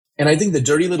And I think the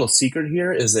dirty little secret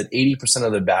here is that 80%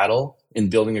 of the battle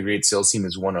in building a great sales team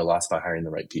is won or lost by hiring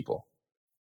the right people.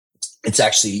 It's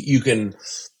actually, you can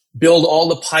build all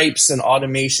the pipes and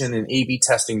automation and A/B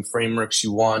testing frameworks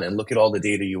you want and look at all the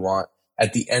data you want.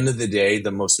 At the end of the day,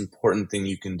 the most important thing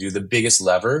you can do, the biggest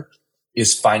lever,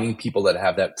 is finding people that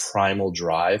have that primal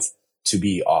drive to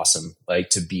be awesome, like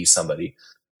to be somebody.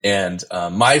 And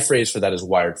my phrase for that is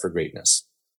wired for greatness.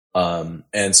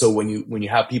 And so when you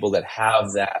have people that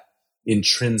have that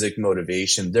intrinsic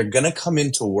motivation, they're going to come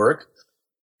into work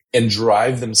and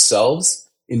drive themselves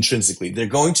intrinsically. They're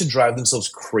going to drive themselves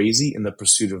crazy in the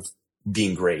pursuit of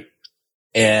being great.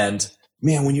 And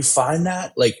man, when you find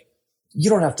that, like, you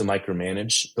don't have to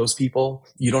micromanage those people.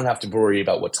 You don't have to worry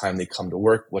about what time they come to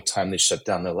work, what time they shut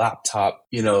down their laptop,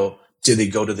 do they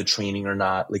go to the training or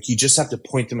not? Like, you just have to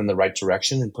point them in the right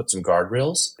direction and put some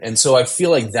guardrails. And so I feel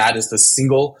like that is the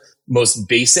single most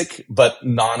basic but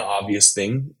non-obvious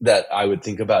thing that I would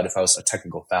think about if I was a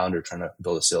technical founder trying to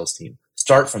build a sales team.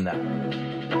 Start from that.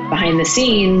 Behind the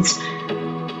scenes,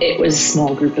 it was a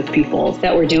small group of people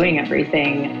that were doing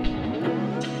everything.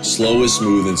 Slow is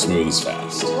smooth and smooth is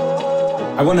fast.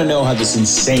 I want to know how this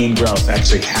insane growth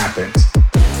actually happened.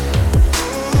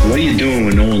 What are you doing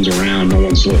when no one's around, no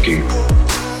one's looking?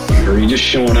 Are you just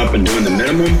showing up and doing the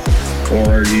minimum?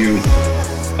 Or are you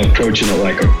approaching it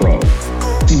like a pro?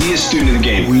 Be a student of the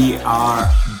game. We are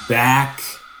back.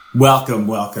 Welcome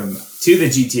to the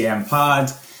GTM pod.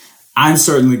 I'm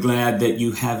certainly glad that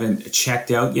you haven't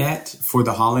checked out yet for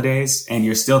the holidays and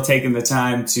you're still taking the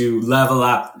time to level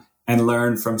up and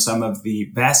learn from some of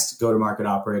the best go-to-market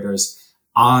operators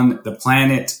on the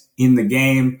planet, in the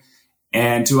game.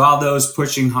 And to all those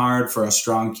pushing hard for a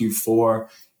strong Q4,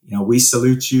 we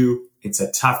salute you. It's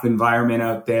a tough environment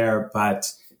out there,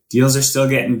 but deals are still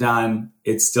getting done.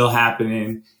 It's still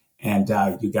happening, and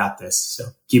you got this. So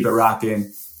keep it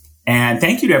rocking. And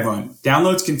thank you to everyone.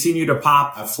 Downloads continue to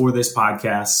pop for this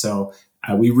podcast. So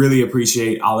we really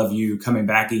appreciate all of you coming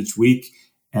back each week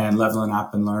and leveling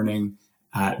up and learning.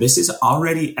 This is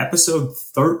already episode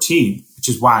 13, which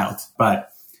is wild, but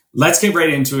let's get right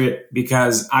into it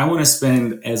because I want to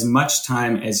spend as much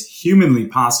time as humanly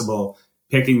possible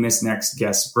picking this next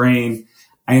guest's brain.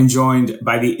 I am joined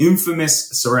by the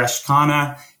infamous Suresh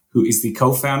Khanna, who is the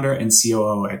co-founder and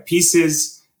COO at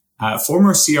Pieces,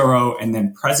 former CRO and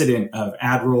then president of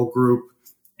AdRoll Group.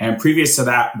 And previous to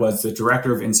that was the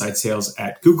director of inside sales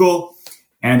at Google.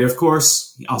 And of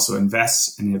course, he also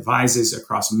invests and advises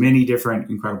across many different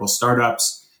incredible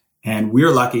startups. And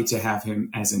we're lucky to have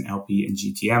him as an LP in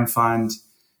GTM fund.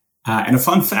 And a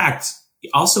fun fact, he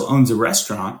also owns a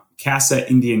restaurant, Casa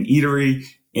Indian Eatery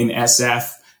in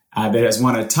SF, that has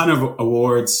won a ton of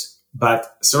awards.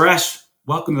 But Suresh,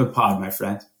 welcome to the pod, my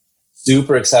friend.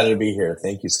 Super excited to be here.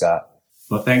 Thank you, Scott.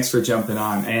 Well, thanks for jumping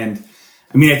on. And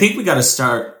I think we got to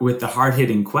start with the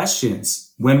hard-hitting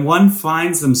questions. When one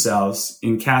finds themselves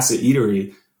in Casa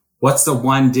Eatery, what's the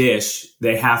one dish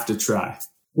they have to try?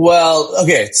 Well,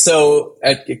 okay. So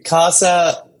at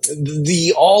Casa,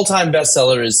 the all-time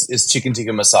bestseller is chicken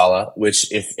tikka masala,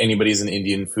 which if anybody's an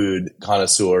Indian food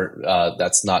connoisseur,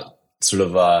 that's not sort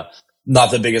of,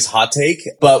 not the biggest hot take.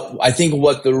 But I think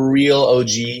what the real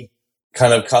OG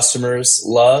kind of customers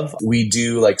love, we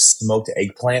do like smoked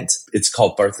eggplant. It's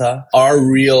called partha.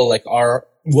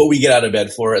 What we get out of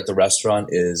bed for at the restaurant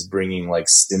is bringing like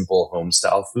simple home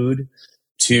style food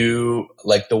to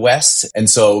like the West. And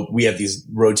so we have these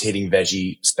rotating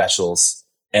veggie specials,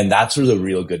 and that's where the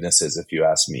real goodness is. If you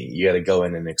ask me, you got to go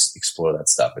in and explore that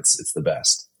stuff. It's the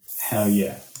best. Hell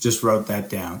yeah. Just wrote that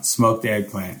down. Smoked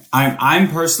eggplant. I'm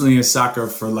personally a sucker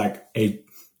for like a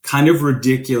kind of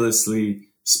ridiculously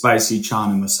spicy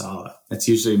chana masala. That's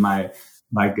usually my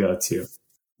go-to.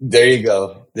 There you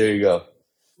go.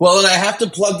 Well, and I have to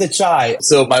plug the chai.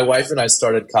 So my wife and I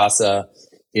started Casa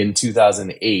in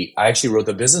 2008. I actually wrote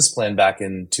the business plan back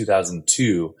in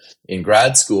 2002 in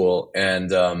grad school.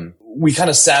 And we kind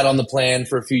of sat on the plan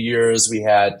for a few years. We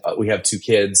have two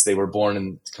kids. They were born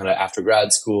in kind of after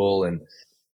grad school. And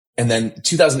then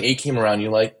 2008 came around.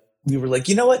 We were like,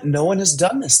 you know what? No one has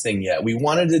done this thing yet. We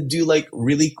wanted to do like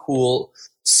really cool,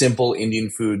 simple Indian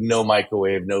food, no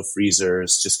microwave, no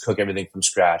freezers, just cook everything from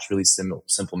scratch, really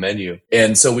simple menu.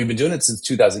 And so we've been doing it since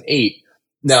 2008.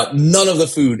 Now, none of the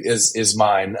food is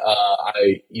mine.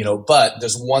 But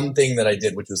there's one thing that I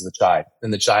did, which was the chai.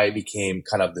 And the chai became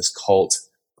kind of this cult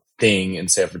thing in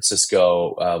San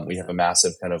Francisco. We have a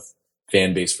massive kind of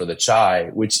fan base for the chai,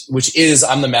 which is,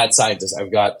 I'm the mad scientist.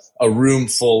 I've got a room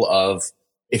full of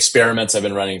experiments I've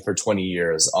been running for 20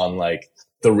 years on like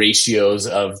the ratios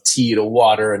of tea to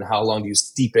water and how long do you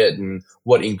steep it and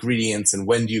what ingredients and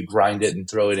when do you grind it and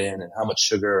throw it in and how much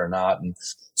sugar or not. And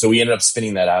so we ended up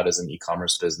spinning that out as an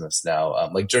e-commerce business now.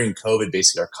 Like during COVID,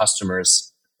 basically our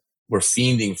customers were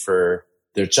fiending for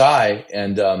their chai.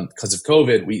 And because of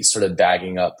COVID, we started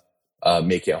bagging up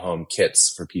make it home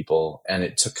kits for people, and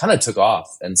it kind of took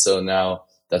off. And so now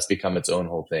that's become its own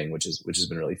whole thing, which has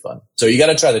been really fun. So you got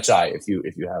to try the chai if you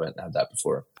haven't had that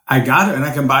before. I got it, and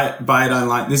I can buy it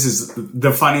online. This is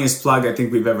the funniest plug I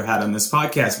think we've ever had on this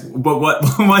podcast. But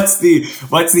what's the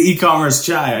e-commerce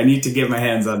chai? I need to get my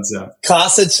hands on some.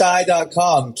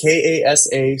 Kasachai.com,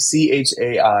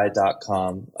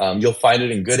 KASACHAI.com. You'll find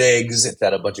it in Good Eggs. It's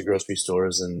at a bunch of grocery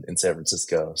stores in San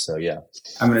Francisco. So yeah,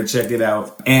 I'm going to check it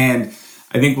out. And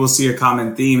I think we'll see a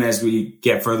common theme as we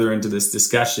get further into this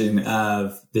discussion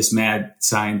of this mad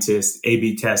scientist,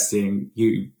 A/B testing.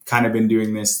 You've kind of been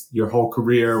doing this your whole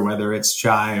career, whether it's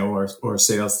chai or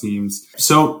sales teams.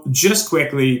 So just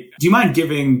quickly, do you mind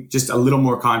giving just a little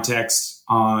more context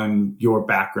on your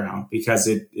background? Because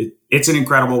it's an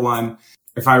incredible one.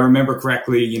 If I remember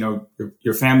correctly,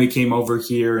 your family came over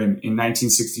here in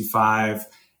 1965,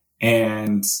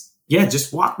 and yeah,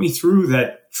 just walk me through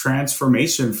that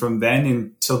transformation from then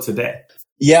until today.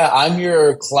 Yeah, I'm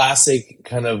your classic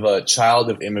kind of a child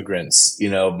of immigrants.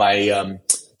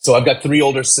 So I've got 3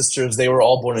 older sisters. They were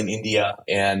all born in India.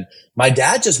 And my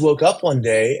dad just woke up one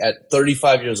day at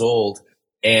 35 years old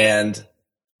and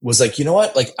was like, you know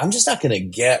what? Like, I'm just not going to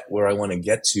get where I want to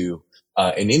get to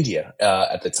in India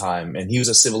at the time. And he was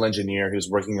a civil engineer. He was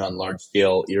working on large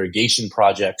scale irrigation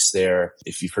projects there.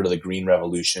 If you've heard of the Green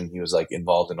Revolution, he was like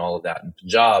involved in all of that in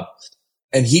Punjab.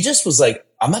 And he just was like,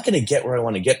 I'm not going to get where I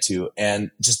want to get to,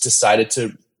 and just decided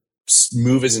to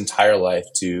move his entire life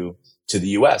to the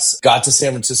US. Got to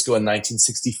San Francisco in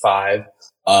 1965,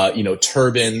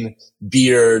 turban,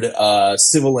 beard,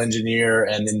 civil engineer.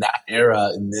 And in that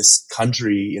era, in this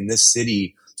country, in this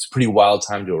city, it's a pretty wild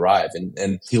time to arrive.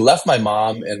 And he left my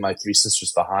mom and my 3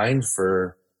 sisters behind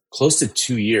for close to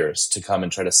 2 years to come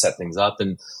and try to set things up.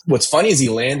 And what's funny is he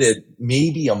landed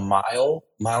maybe a mile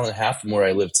and a half from where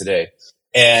I live today.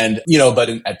 And, but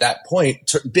at that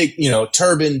point, big,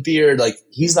 turban, beard, like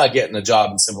he's not getting a job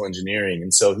in civil engineering.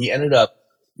 And so he ended up,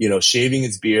 shaving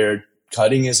his beard,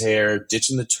 cutting his hair,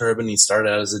 ditching the turban. He started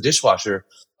out as a dishwasher,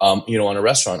 on a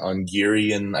restaurant on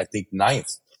Geary and I think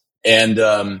 9th. And,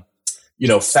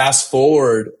 fast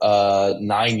forward,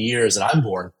 9 years and I'm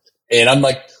born, and I'm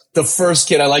like the first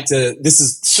kid. This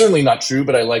is certainly not true,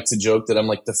 but I like to joke that I'm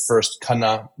like the first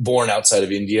Khanna born outside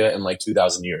of India in like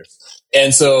 2,000 years.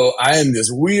 And so I am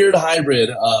this weird hybrid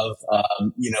of,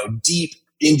 deep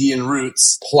Indian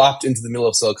roots plopped into the middle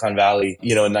of Silicon Valley,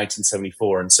 in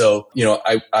 1974. And so,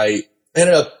 I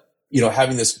ended up,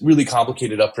 having this really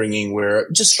complicated upbringing where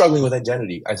just struggling with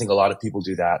identity. I think a lot of people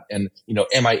do that. And,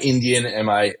 am I Indian? Am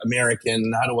I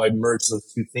American? How do I merge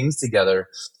those two things together?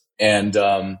 And,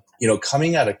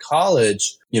 coming out of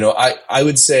college, I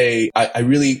would say I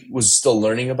really was still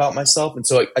learning about myself. And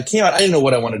so I came out, I didn't know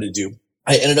what I wanted to do.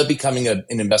 I ended up becoming an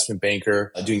investment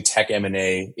banker doing tech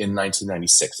M&A in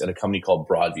 1996 at a company called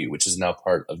Broadview, which is now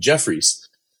part of Jefferies.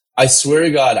 I swear to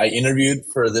God, I interviewed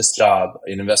for this job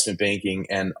in investment banking.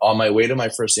 And on my way to my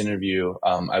first interview,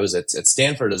 I was at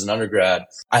Stanford as an undergrad.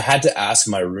 I had to ask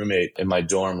my roommate in my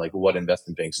dorm, like, what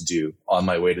investment banks do on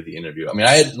my way to the interview. I mean,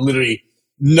 I had literally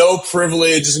no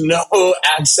privilege, no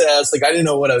access. Like, I didn't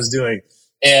know what I was doing.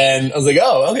 And I was like,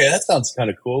 oh, okay, that sounds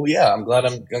kind of cool. Yeah, I'm glad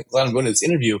I'm going to this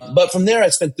interview. But from there, I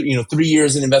spent 3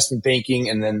 years in investment banking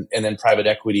and then private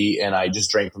equity, and I just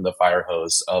drank from the fire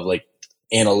hose of like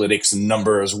analytics and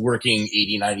numbers, working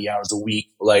 80, 90 hours a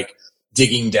week, like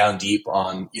digging down deep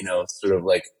on sort of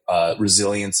like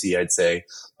resiliency, I'd say.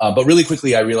 But really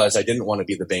quickly, I realized I didn't want to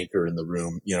be the banker in the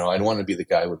room. I didn't want to be the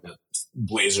guy with the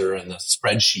blazer and the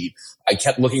spreadsheet. I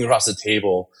kept looking across the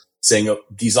table, saying, oh,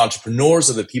 these entrepreneurs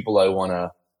are the people I want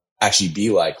to actually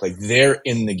be like they're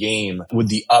in the game with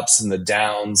the ups and the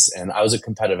downs. And I was a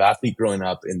competitive athlete growing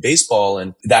up in baseball,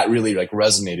 and that really like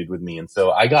resonated with me. And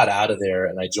so I got out of there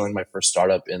and I joined my first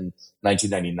startup in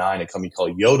 1999, a company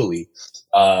called Yodely,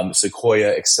 Sequoia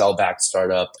Excel-backed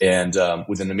startup, and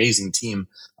with an amazing team.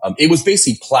 It was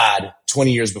basically Plaid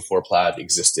 20 years before Plaid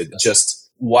existed,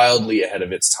 just wildly ahead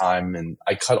of its time. And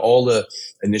I cut all the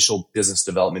initial business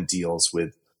development deals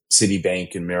with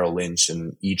Citibank and Merrill Lynch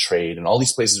and E-Trade and all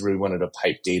these places where we wanted to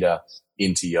pipe data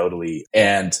into Yodely.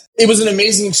 And it was an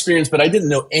amazing experience, but I didn't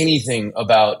know anything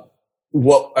about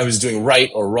what I was doing right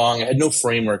or wrong. I had no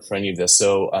framework for any of this.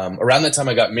 So around that time,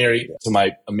 I got married to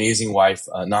my amazing wife,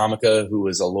 Namika, who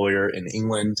was a lawyer in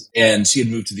England, and she had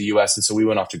moved to the US. And so we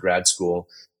went off to grad school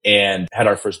and had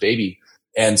our first baby.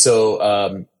 And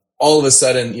so all of a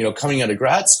sudden, coming out of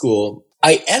grad school,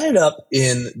 I ended up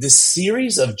in this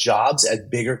series of jobs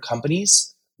at bigger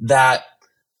companies that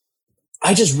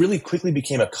I just really quickly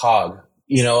became a cog.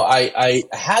 I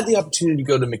had the opportunity to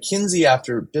go to McKinsey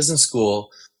after business school,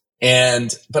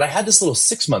 but I had this little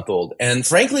 6-month-old. And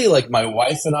frankly, like my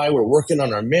wife and I were working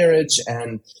on our marriage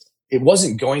and it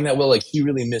wasn't going that well. Like he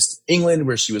really missed England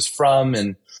where she was from.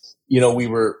 And, we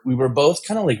were both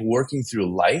kind of like working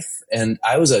through life. And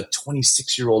I was a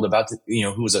 26-year-old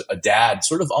who was a dad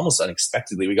sort of almost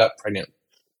unexpectedly. We got pregnant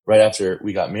right after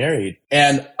we got married.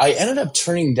 And I ended up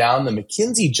turning down the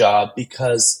McKinsey job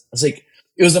because I was like,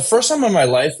 it was the first time in my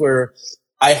life where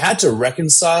I had to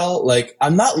reconcile, like,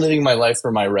 I'm not living my life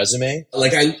for my resume.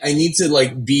 Like, I need to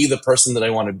like be the person that I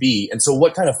want to be. And so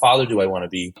what kind of father do I want to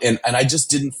be? And I just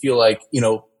didn't feel like,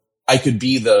 I could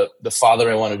be the father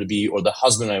I wanted to be or the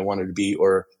husband I wanted to be,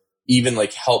 or even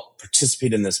like help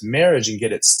participate in this marriage and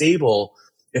get it stable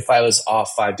if I was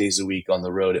off 5 days a week on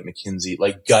the road at McKinsey,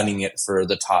 like gunning it for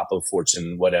the top of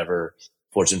Fortune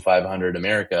 500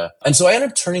 America. And so I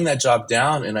ended up turning that job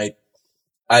down, and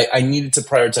I needed to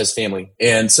prioritize family.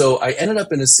 And so I ended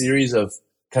up in a series of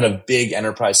kind of big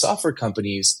enterprise software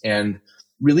companies, and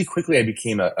really quickly I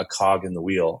became a cog in the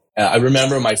wheel. I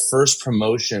remember my first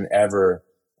promotion ever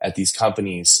at these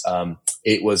companies. I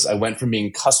went from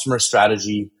being customer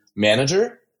strategy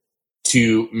manager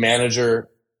to manager,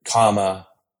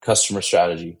 customer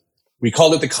strategy. We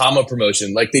called it the comma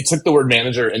promotion. Like they took the word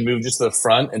manager and moved just to the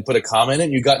front and put a comma in it,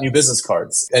 and you got new business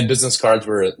cards. And business cards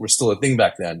were still a thing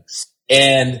back then.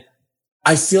 And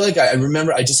I feel like I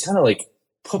remember I just kind of like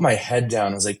put my head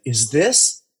down. I was like, is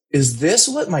this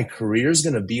what my career is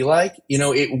going to be like?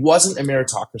 It wasn't a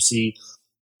meritocracy.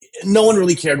 No one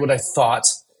really cared what I thought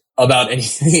about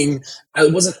anything. I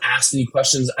wasn't asked any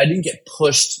questions. I didn't get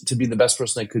pushed to be the best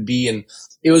person I could be. And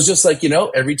it was just like,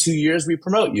 every 2 years we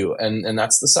promote you, and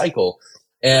that's the cycle.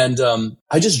 And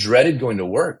I just dreaded going to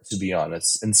work, to be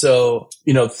honest. And so,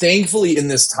 thankfully in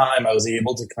this time, I was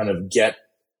able to kind of get,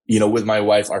 with my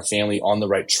wife, our family on the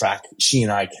right track. She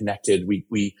and I connected.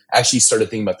 We actually started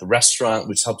thinking about the restaurant,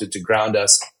 which helped it to ground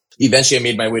us. Eventually I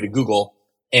made my way to Google.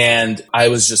 And I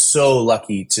was just so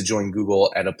lucky to join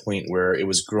Google at a point where it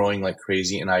was growing like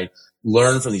crazy. And I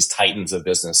learned from these titans of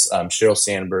business. Sheryl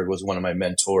Sandberg was one of my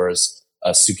mentors.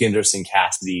 Sukhinder Singh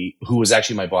Cassidy, who was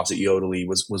actually my boss at Yodlee,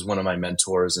 was one of my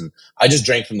mentors. And I just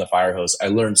drank from the fire hose. I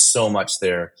learned so much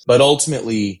there. But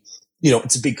ultimately,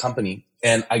 it's a big company.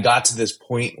 And I got to this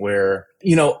point where,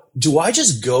 do I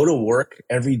just go to work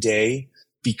every day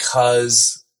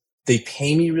because they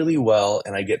pay me really well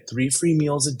and I get 3 free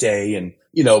meals a day, and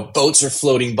boats are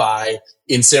floating by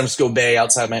in San Francisco Bay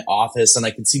outside my office, and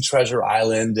I can see Treasure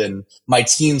Island, and my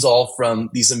team's all from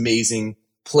these amazing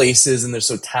places and they're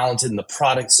so talented and the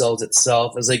product sells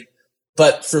itself. I was like,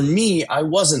 but for me, I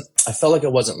felt like I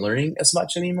wasn't learning as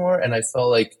much anymore. And I felt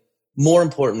like, more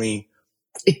importantly,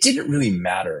 it didn't really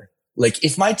matter. Like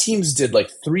if my teams did like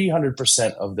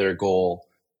 300% of their goal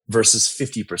versus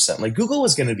 50%, like Google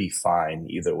was going to be fine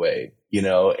either way,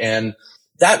 and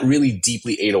that really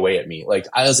deeply ate away at me. Like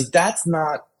I was like,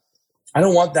 I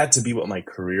don't want that to be what my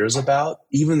career is about.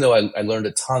 Even though I learned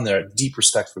a ton there, deep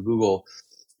respect for Google,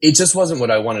 it just wasn't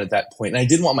what I wanted at that point. And I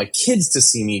didn't want my kids to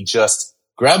see me just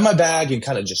grab my bag and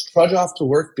kind of just trudge off to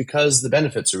work because the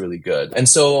benefits are really good. And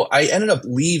so I ended up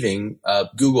leaving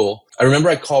Google. I remember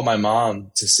I called my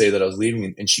mom to say that I was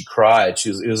leaving, and she cried.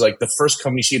 It was like the first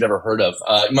company she'd ever heard of.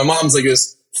 My mom's like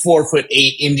this 4'8"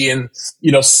 Indian,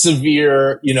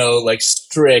 severe, like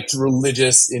strict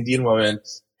religious Indian woman.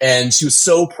 And she was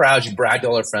so proud. She bragged to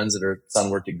all her friends that her son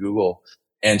worked at Google.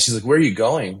 And she's like, "Where are you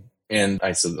going?" And I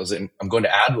was like, "I'm going to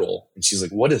AdRoll." And she's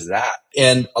like, "What is that?"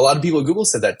 And a lot of people at Google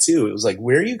said that too. It was like,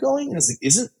 "Where are you going?" And it's like,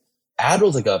 isn't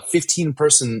AdRoll like a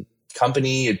 15-person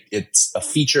company? It's a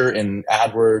feature in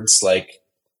AdWords. Like,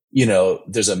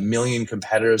 there's a million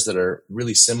competitors that are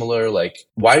really similar. Like,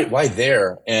 why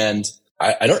there? And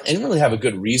I didn't really have a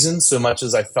good reason so much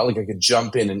as I felt like I could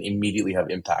jump in and immediately have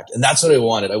impact. And that's what I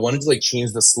wanted. I wanted to like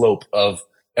change the slope of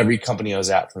every company I was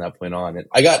at from that point on. And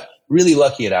I got really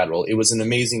lucky at AdRoll. It was an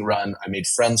amazing run. I made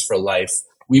friends for life.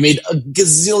 We made a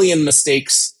gazillion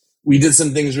mistakes. We did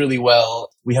some things really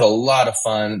well. We had a lot of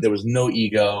fun. There was no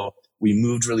ego. We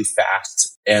moved really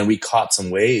fast and we caught some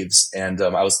waves. And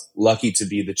I was lucky to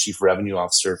be the chief revenue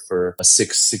officer for a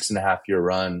 6.5 year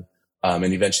run.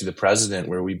 And eventually the president,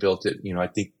 where we built it, I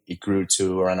think it grew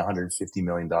to around $150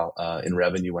 million in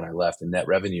revenue when I left, in net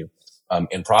revenue,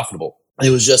 and profitable.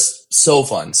 It was just so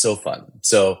fun, so fun.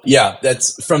 So yeah,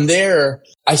 that's from there.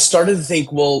 I started to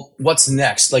think, well, what's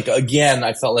next? Like, again,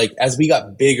 I felt like as we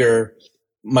got bigger,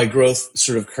 my growth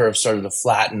sort of curve started to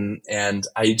flatten, and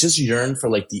I just yearned for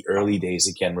like the early days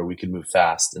again where we could move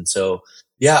fast. And so,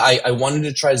 yeah, I wanted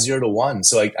to try 0 to 1.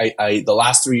 So I the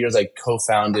last 3 years, I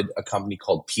co-founded a company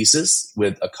called Pieces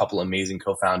with a couple amazing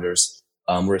co-founders.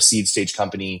 We're a seed stage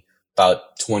company,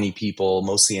 about 20 people,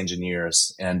 mostly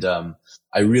engineers. And,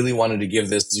 I really wanted to give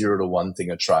this 0 to 1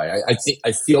 thing a try.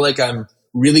 I feel like I'm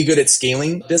really good at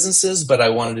scaling businesses, but I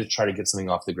wanted to try to get something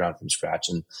off the ground from scratch.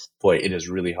 And boy, it is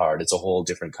really hard. It's a whole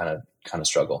different kind of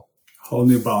struggle. Whole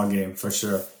new ball game for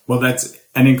sure. Well, that's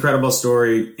an incredible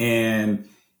story. And,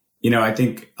 I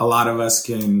think a lot of us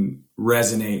can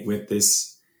resonate with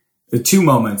the two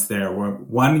moments there where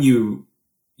one, you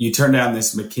turn down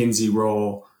this McKinsey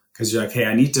role because you're like, hey,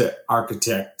 I need to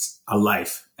architect a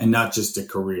life and not just a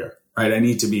career, right? I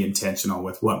need to be intentional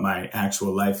with what my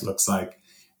actual life looks like.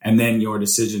 And then your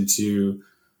decision to,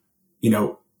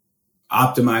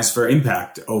 optimize for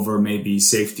impact over maybe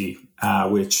safety,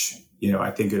 which, I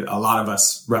think a lot of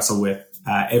us wrestle with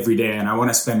every day. And I want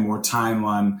to spend more time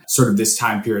on sort of this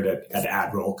time period at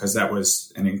Admiral, because that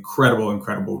was an incredible,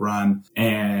 incredible run.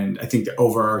 And I think the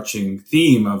overarching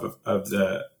theme of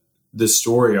the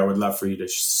story I would love for you to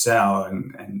sell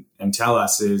and tell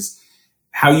us is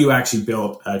how you actually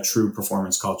built a true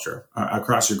performance culture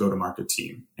across your go-to-market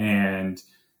team. And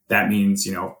that means,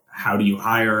 how do you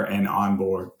hire and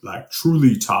onboard like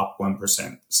truly top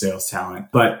 1% sales talent?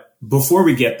 But before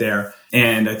we get there,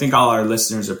 and I think all our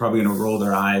listeners are probably going to roll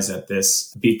their eyes at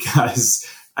this because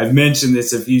I've mentioned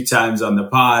this a few times on the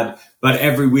pod, but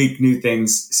every week new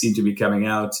things seem to be coming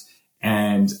out.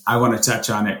 And I want to touch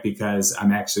on it because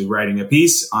I'm actually writing a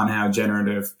piece on how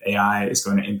generative AI is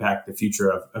going to impact the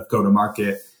future of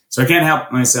go-to-market. So I can't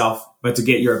help myself but to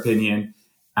get your opinion.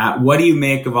 What do you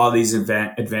make of all these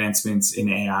advancements in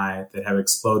AI that have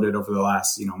exploded over the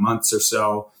last months or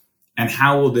so? And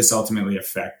how will this ultimately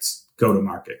affect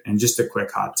go-to-market? And just a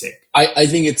quick hot take. I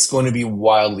think it's going to be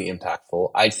wildly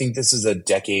impactful. I think this is a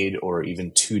decade or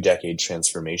even 2-decade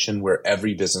transformation where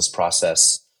every business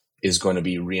process is going to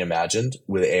be reimagined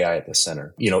with AI at the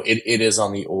center. It is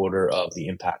on the order of the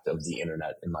impact of the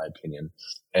internet, in my opinion.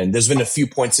 And there's been a few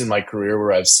points in my career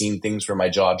where I've seen things where my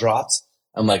jaw drops.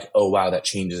 I'm like, oh, wow, that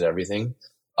changes everything.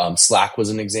 Slack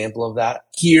was an example of that.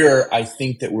 Here, I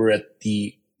think that we're at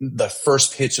the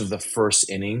first pitch of the first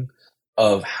inning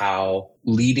of how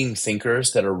leading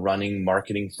thinkers that are running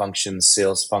marketing functions,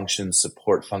 sales functions,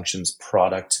 support functions,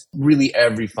 product, really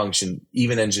every function,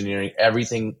 even engineering,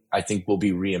 everything I think will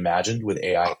be reimagined with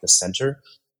AI at the center.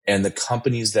 And the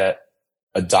companies that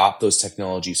adopt those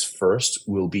technologies first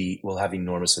will have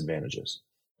enormous advantages.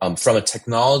 From a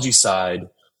technology side,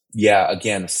 yeah,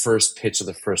 again, first pitch of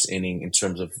the first inning in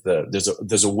terms of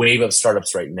there's a wave of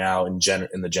startups right now in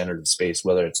the generative space,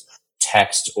 whether it's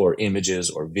text or images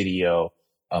or video,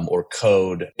 or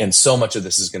code. And so much of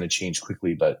this is going to change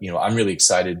quickly. But, I'm really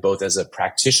excited both as a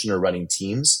practitioner running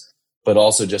teams, but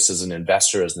also just as an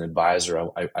investor, as an advisor.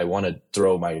 I want to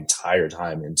throw my entire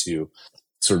time into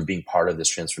sort of being part of this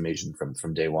transformation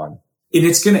from day one. And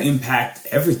it's going to impact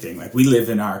everything. Like we live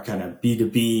in our kind of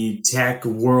B2B tech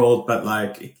world, but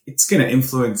like it's going to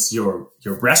influence your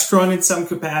restaurant in some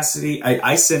capacity.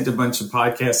 I sent a bunch of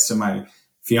podcasts to my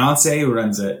fiance who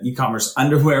runs an e-commerce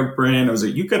underwear brand. I was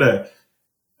like,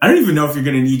 I don't even know if you're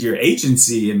going to need your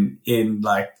agency in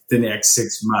like the next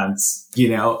 6 months,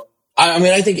 I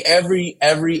mean, I think every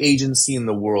agency in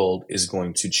the world is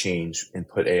going to change and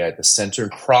put AI at the center.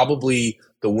 Probably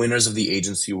the winners of the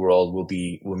agency world will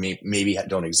maybe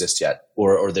don't exist yet,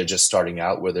 or they're just starting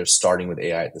out where they're starting with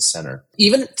AI at the center.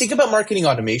 Even think about marketing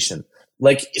automation.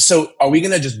 Like, so are we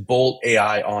going to just bolt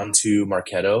AI onto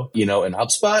Marketo, and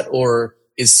HubSpot, or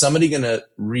is somebody going to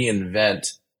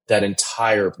reinvent that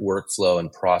entire workflow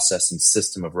and process and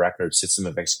system of record, system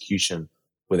of execution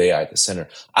with AI at the center?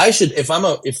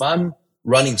 If I'm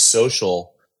running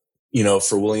social,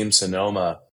 for Williams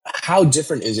Sonoma, how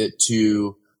different is it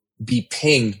to be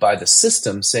pinged by the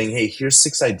system saying, hey, here's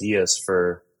 6 ideas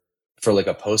for like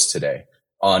a post today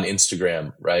on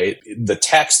Instagram, right? The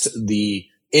text, the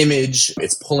image,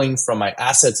 it's pulling from my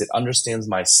assets. It understands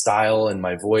my style and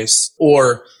my voice.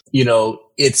 Or,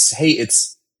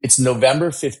 it's November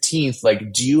 15th.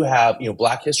 Like, do you have,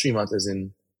 Black History Month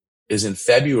is in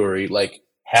February. Like,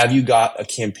 have you got a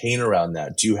campaign around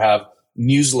that? Do you have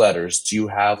newsletters? Do you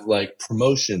have like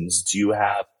promotions?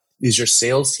 Is your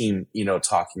sales team,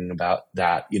 talking about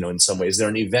that, in some way? Is there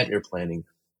an event you're planning?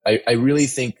 I really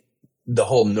think the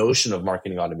whole notion of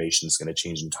marketing automation is going to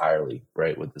change entirely,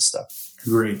 right, with this stuff.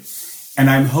 Great. And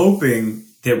I'm hoping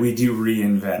that we do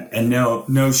reinvent, and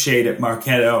no shade at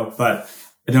Marketo, but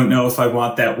I don't know if I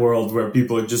want that world where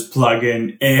people are just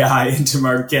plugging AI into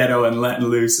Marketo and letting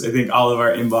loose. I think all of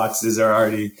our inboxes are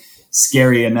already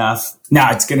scary enough. No,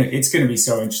 it's gonna be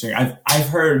so interesting. I've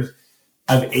heard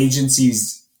of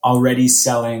agencies already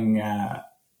selling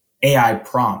AI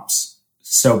prompts.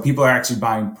 So people are actually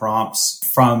buying prompts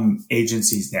from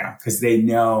agencies now because they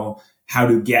know how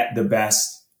to get the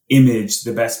best image,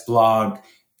 the best blog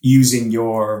using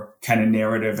your kind of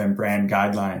narrative and brand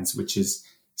guidelines, which is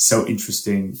so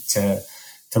interesting to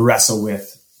wrestle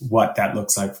with what that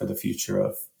looks like for the future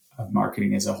of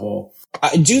marketing as a whole.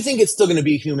 I do think it's still going to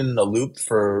be human in the loop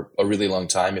for a really long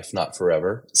time, if not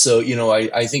forever. So,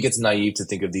 I think it's naive to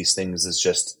think of these things as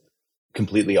just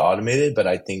completely automated, but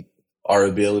I think our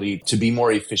ability to be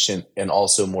more efficient and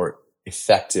also more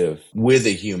effective with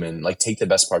a human, like take the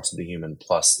best parts of the human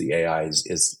plus the AI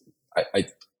is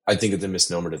I think it's a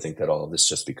misnomer to think that all of this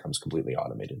just becomes completely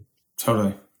automated.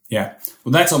 Totally. Yeah.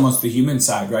 Well, that's almost the human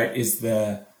side, right? Is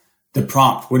the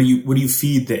prompt. What do you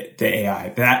feed the AI?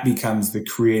 That becomes the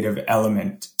creative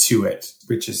element to it,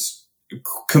 which is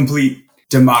complete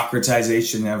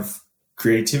democratization of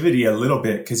creativity a little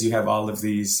bit because you have all of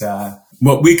these.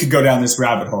 Well, we could go down this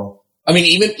rabbit hole. I mean,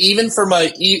 even for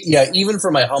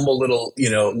my humble little,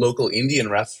 local Indian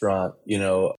restaurant,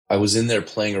 I was in there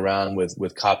playing around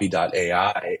with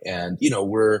copy.ai and,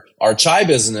 our chai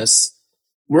business,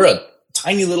 we're a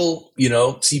tiny little,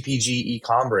 CPG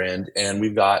e-com brand and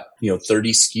we've got,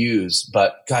 30 SKUs,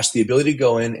 but gosh, the ability to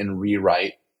go in and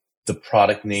rewrite the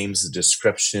product names, the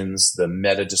descriptions, the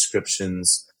meta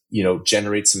descriptions,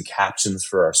 generate some captions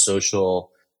for our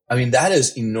social. I mean, that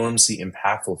is enormously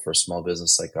impactful for a small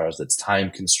business like ours that's time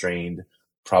constrained,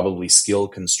 probably skill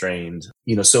constrained.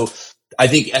 So I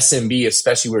think SMB,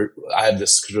 especially where I have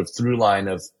this sort of through line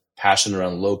of passion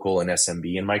around local and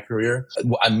SMB in my career,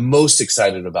 I'm most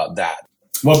excited about that.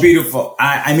 Well, beautiful.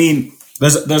 I mean,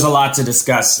 there's a lot to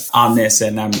discuss on this,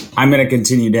 and I'm going to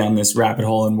continue down this rabbit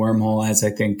hole and wormhole as I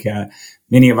think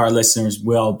many of our listeners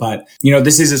will. But,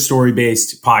 this is a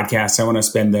story-based podcast. I want to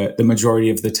spend the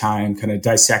majority of the time kind of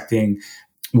dissecting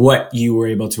what you were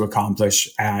able to accomplish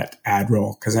at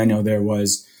AdRoll, because I know there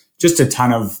was just a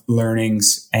ton of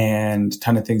learnings and a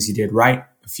ton of things you did right,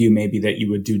 a few maybe that you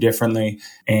would do differently.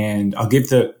 And I'll give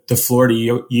the floor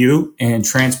to you and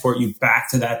transport you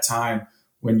back to that time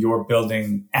when you're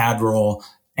building AdRoll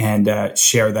and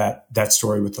share that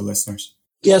story with the listeners.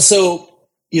 Yeah. So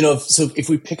if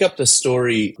we pick up the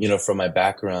story, from my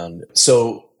background,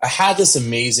 so I had this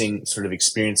amazing sort of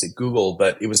experience at Google,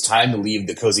 but it was time to leave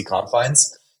the cozy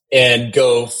confines and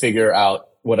go figure out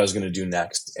what I was going to do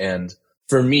next. And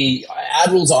for me,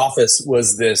 AdRoll's office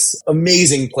was this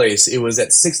amazing place. It was at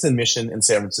 6th and Mission in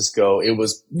San Francisco. It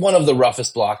was one of the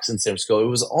roughest blocks in San Francisco. It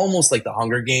was almost like the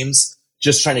Hunger Games,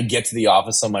 just trying to get to the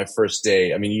office on my first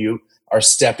day. I mean, you are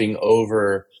stepping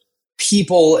over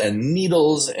people and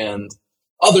needles and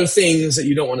other things that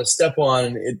you don't want to step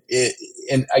on.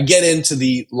 And I get into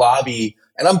the lobby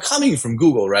and I'm coming from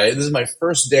Google, right? This is my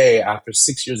first day after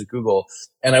 6 years at Google.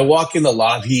 And I walk in the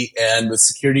lobby and the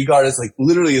security guard is like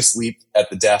literally asleep at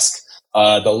the desk.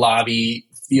 The lobby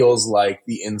feels like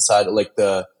the inside, like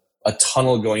a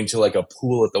tunnel going to like a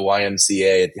pool at the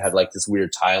YMCA. It had like this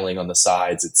weird tiling on the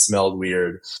sides. It smelled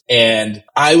weird. And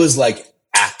I was like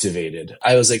activated.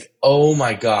 I was like, oh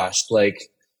my gosh, like,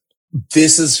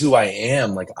 this is who I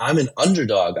am. Like, I'm an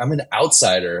underdog. I'm an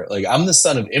outsider. Like, I'm the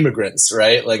son of immigrants,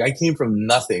 right? Like, I came from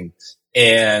nothing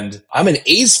and I'm an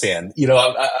A's fan.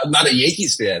 I'm not a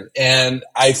Yankees fan. And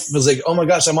I was like, oh my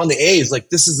gosh, I'm on the A's.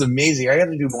 Like, this is amazing. I got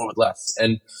to do more with less.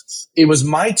 And it was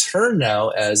my turn now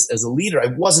as a leader. I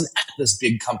wasn't at this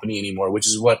big company anymore, which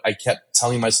is what I kept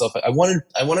telling myself. I wanted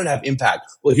to have impact.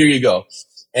 Well, here you go.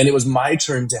 And it was my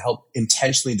turn to help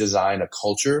intentionally design a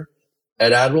culture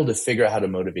at AdRoll to figure out how to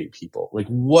motivate people. Like,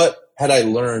 what had I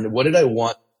learned? What did I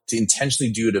want to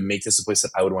intentionally do to make this a place that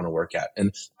I would want to work at?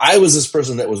 And I was this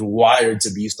person that was wired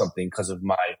to be something because of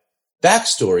my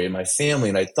backstory and my family.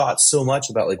 And I thought so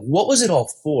much about, like, what was it all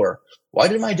for? Why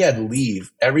did my dad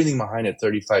leave everything behind at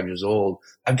 35 years old?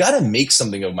 I've got to make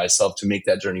something of myself to make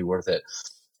that journey worth it.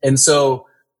 And so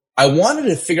I wanted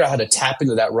to figure out how to tap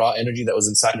into that raw energy that was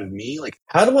inside of me. Like,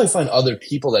 how do I find other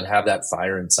people that have that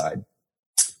fire inside?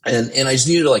 And I just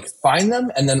needed to like find them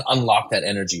and then unlock that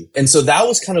energy. And so that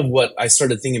was kind of what I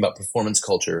started thinking about performance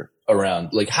culture around.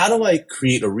 Like, how do I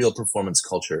create a real performance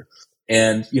culture?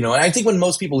 And, and I think when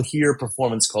most people hear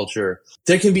performance culture,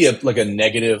 there can be a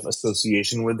negative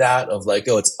association with that of like,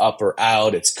 oh, it's up or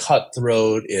out. It's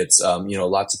cutthroat. It's,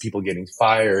 lots of people getting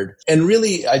fired. And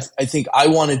really, I think I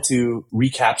wanted to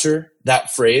recapture that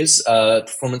phrase,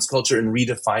 performance culture, and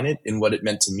redefine it in what it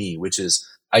meant to me, which is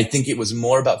I think it was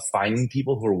more about finding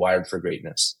people who are wired for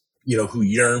greatness, who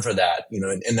yearn for that,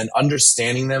 and then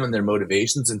understanding them and their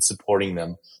motivations and supporting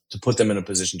them to put them in a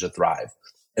position to thrive.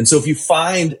 And so if you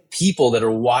find people that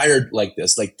are wired like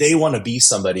this, like they want to be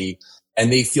somebody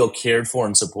and they feel cared for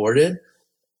and supported,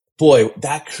 boy,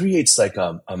 that creates like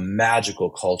a magical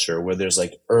culture where there's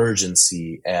like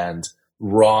urgency and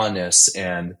rawness.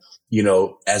 And,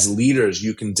 as leaders,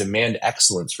 you can demand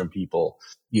excellence from people,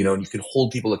 and you can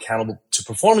hold people accountable to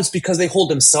performance because they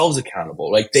hold themselves accountable.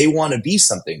 Like they want to be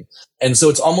something. And so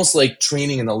it's almost like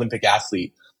training an Olympic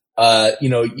athlete.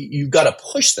 You've got to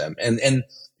push them, and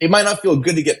it might not feel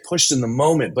good to get pushed in the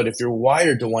moment, but if you're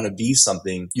wired to want to be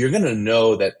something, you're going to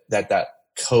know that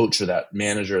coach or that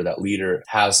manager or that leader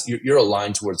you're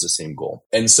aligned towards the same goal.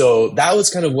 And so that was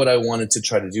kind of what I wanted to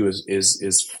try to do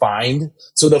is find.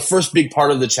 So the first big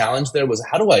part of the challenge there was,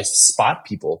 how do I spot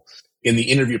people in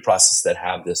the interview process that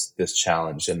have this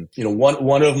challenge? And,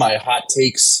 one of my hot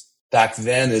takes back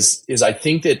then is I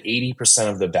think that 80%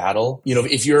 of the battle,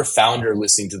 if you're a founder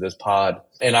listening to this pod,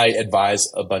 and I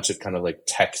advise a bunch of kind of like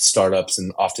tech startups,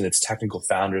 and often it's technical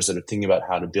founders that are thinking about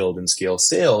how to build and scale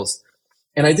sales.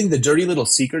 And I think the dirty little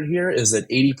secret here is that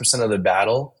 80% of the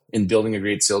battle in building a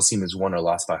great sales team is won or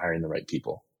lost by hiring the right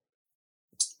people.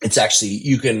 It's actually,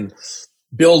 you can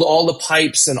build all the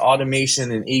pipes and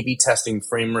automation and A/B testing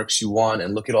frameworks you want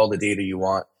and look at all the data you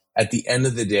want. At the end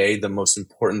of the day, the most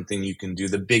important thing you can do,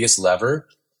 the biggest lever,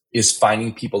 is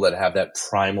finding people that have that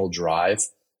primal drive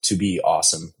to be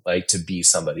awesome, like to be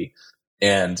somebody.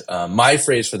 And my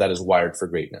phrase for that is wired for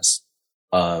greatness.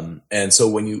 And so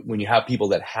when you have people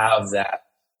that have that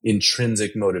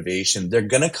intrinsic motivation, they're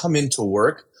going to come into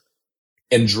work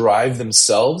and drive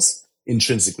themselves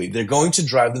intrinsically. They're going to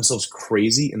drive themselves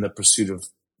crazy in the pursuit of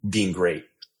being great.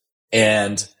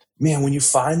 And man, when you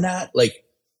find that, like,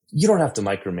 you don't have to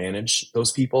micromanage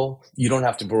those people. You don't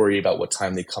have to worry about what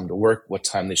time they come to work, what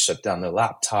time they shut down their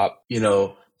laptop,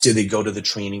 do they go to the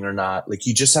training or not? Like,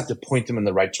 you just have to point them in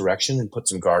the right direction and put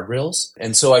some guardrails.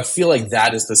 And so I feel like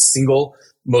that is the single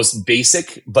most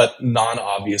basic but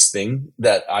non-obvious thing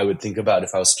that I would think about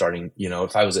if I was starting,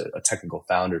 if I was a technical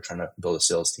founder trying to build a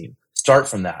sales team. Start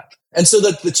from that. And so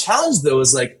the challenge though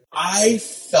is like, I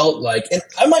felt like, and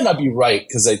I might not be right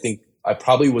because I think I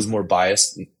probably was more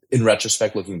biased in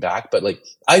retrospect looking back, but like,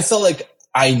 I felt like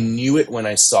I knew it when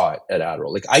I saw it at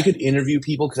Adderall. Like, I could interview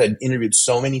people because I'd interviewed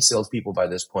so many salespeople by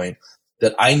this point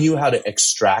that I knew how to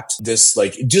extract this,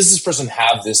 like, does this person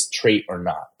have this trait or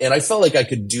not? And I felt like I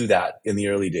could do that in the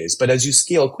early days. But as you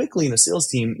scale quickly in a sales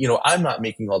team, I'm not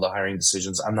making all the hiring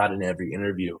decisions. I'm not in every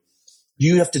interview.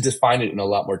 You have to define it in a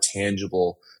lot more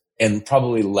tangible and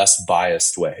probably less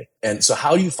biased way. And so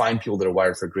how do you find people that are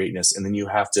wired for greatness? And then you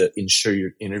have to ensure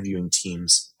your interviewing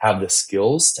teams have the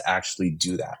skills to actually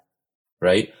do that.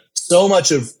 Right? So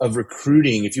much of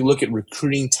recruiting, if you look at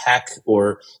recruiting tech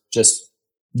or just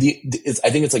I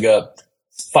think it's like a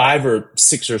 $500 or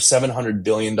 $600 or $700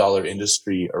 billion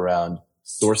industry around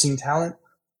sourcing talent.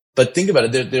 But think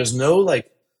about it. There's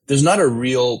not a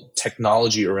real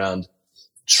technology around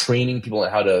training people on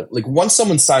how to, like, once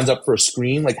someone signs up for a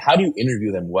screen, like, how do you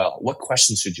interview them well? What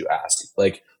questions should you ask?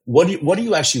 Like, what are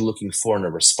you actually looking for in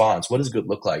a response? What does good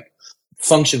look like?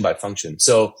 Function by function.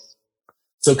 So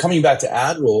coming back to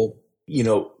Adderall,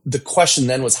 the question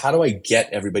then was, how do I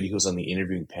get everybody who's on the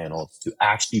interviewing panel to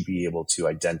actually be able to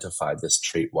identify this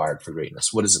trait wired for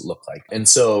greatness? What does it look like? And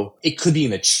so it could be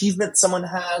an achievement someone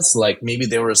has, like maybe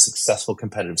they were a successful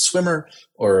competitive swimmer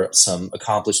or some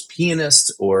accomplished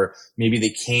pianist, or maybe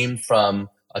they came from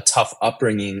a tough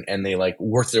upbringing and they like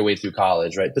worked their way through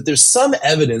college, right? But there's some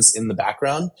evidence in the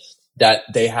background that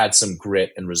they had some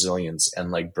grit and resilience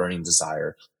and like burning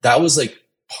desire. That was like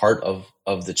part of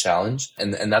the challenge.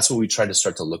 And that's what we try to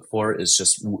start to look for, is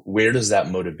just where does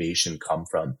that motivation come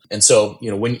from? And so,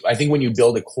 when you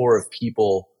build a core of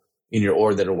people in your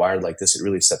org that are wired like this, it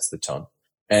really sets the tone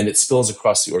and it spills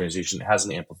across the organization. It has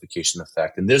an amplification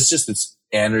effect. And there's just this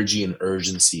energy and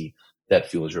urgency that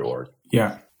fuels your org.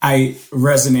 Yeah. I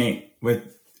resonate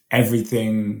with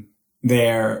everything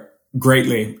there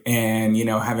greatly. And,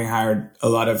 having hired a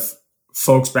lot of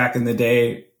folks back in the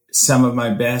day, some of my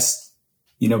best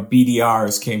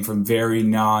BDRs came from very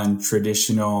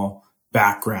non-traditional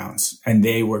backgrounds, and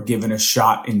they were given a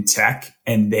shot in tech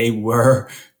and they were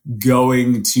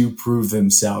going to prove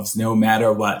themselves no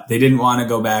matter what. They didn't want to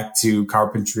go back to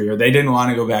carpentry, or they didn't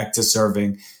want to go back to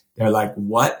serving. They're like,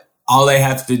 what? All they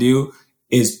have to do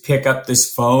is pick up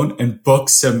this phone and book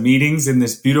some meetings in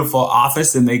this beautiful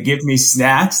office and they give me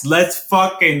snacks. Let's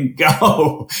fucking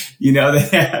go. They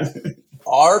have...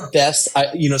 Our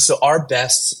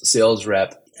best sales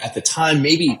rep, at the time,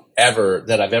 maybe ever,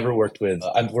 that I've ever worked with.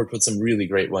 I've worked with some really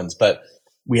great ones, but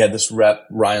we had this rep,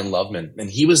 Ryan Loveman, and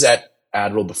he was at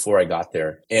Admiral before I got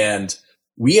there. And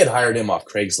we had hired him off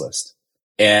Craigslist.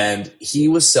 And he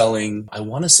was selling, I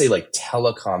want to say like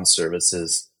telecom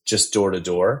services, just door to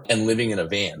door, and living in a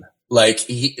van.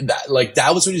 That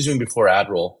was what he was doing before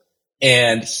Admiral.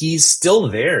 And he's still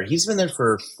there. He's been there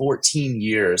for 14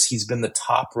 years. He's been the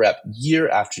top rep year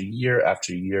after year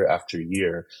after year after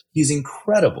year. He's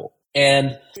incredible.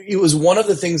 And it was one of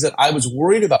the things that I was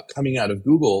worried about coming out of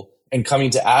Google and coming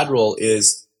to Admiral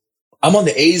is I'm on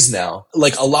the A's now.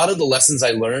 Like a lot of the lessons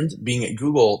I learned being at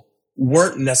Google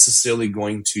weren't necessarily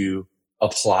going to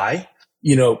apply,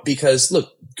 because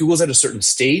look, Google's at a certain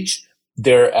stage.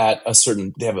 They have a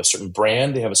certain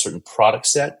brand. They have a certain product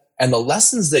set. And the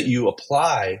lessons that you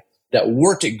apply that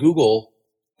worked at Google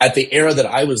at the era that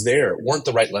I was there weren't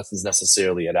the right lessons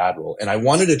necessarily at Admiral. And I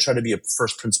wanted to try to be a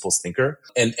first principles thinker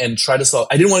and try to solve.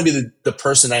 I didn't want to be the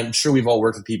person. I'm sure we've all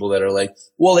worked with people that are like,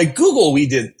 well, at Google, we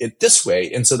did it this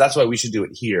way. And so that's why we should do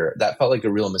it here. That felt like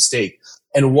a real mistake.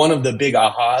 And one of the big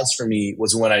ahas for me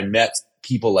was when I met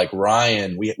people like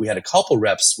Ryan. We had a couple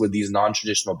reps with these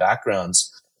non-traditional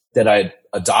backgrounds that I had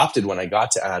adopted when I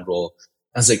got to Admiral.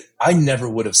 I was like, I never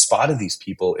would have spotted these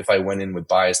people if I went in with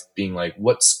bias being like,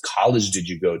 what college did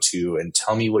you go to? And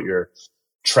tell me what your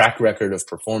track record of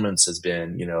performance has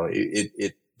been.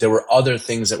 There were other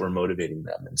things that were motivating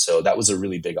them. And so that was a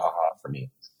really big aha for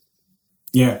me.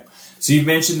 Yeah. So you've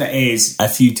mentioned the A's a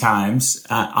few times.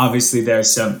 Obviously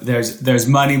there's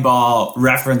Moneyball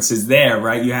references there,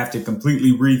 right? You have to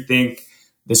completely rethink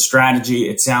the strategy.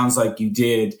 It sounds like you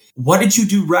did. What did you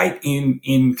do right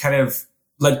in kind of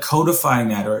like codifying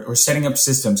that or setting up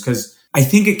systems? Because I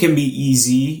think it can be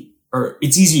easy, or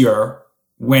it's easier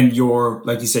when you're,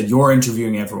 like you said, you're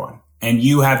interviewing everyone and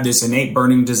you have this innate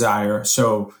burning desire.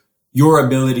 So your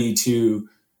ability to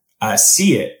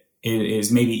see it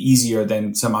is maybe easier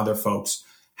than some other folks.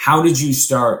 How did you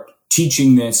start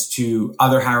teaching this to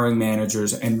other hiring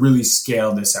managers and really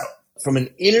scale this out? From an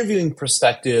interviewing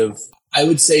perspective, I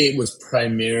would say it was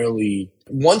primarily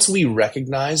once we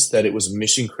recognized that it was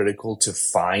mission critical to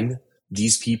find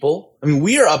these people. I mean,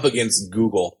 we are up against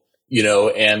Google,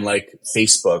 and like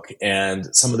Facebook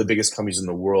and some of the biggest companies in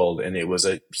the world. And it was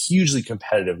a hugely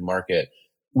competitive market.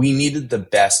 We needed the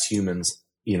best humans,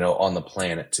 on the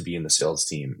planet to be in the sales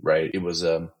team, right? It was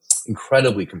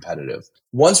incredibly competitive.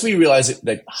 Once we realized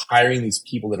that hiring these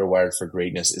people that are wired for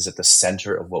greatness is at the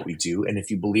center of what we do. And if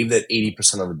you believe that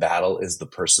 80% of the battle is the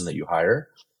person that you hire,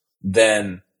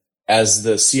 then as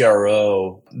the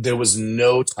CRO, there was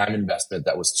no time investment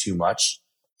that was too much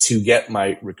to get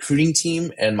my recruiting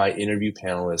team and my interview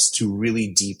panelists to really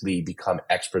deeply become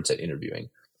experts at interviewing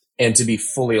and to be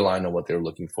fully aligned on what they're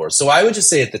looking for. So I would just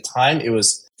say at the time it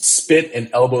was spit and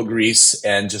elbow grease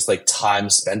and just like time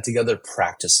spent together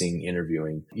practicing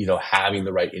interviewing, having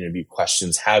the right interview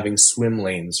questions, having swim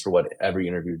lanes for what every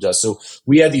interview does. So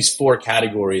we had these 4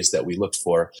 categories that we looked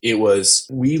for.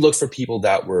 We looked for people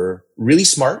that were really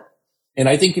smart. And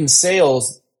I think in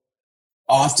sales,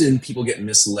 often people get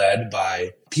misled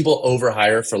by people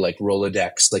overhire for like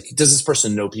Rolodex. Like, does this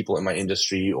person know people in my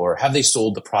industry, or have they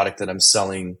sold the product that I'm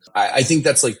selling? I think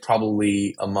that's like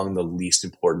probably among the least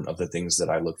important of the things that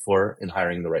I look for in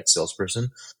hiring the right salesperson.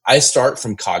 I start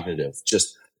from cognitive.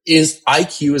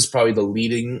 IQ is probably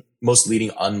the most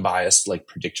leading unbiased like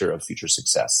predictor of future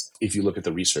success if you look at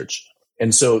the research.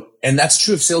 And that's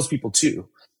true of salespeople too.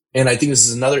 And I think this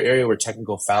is another area where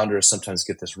technical founders sometimes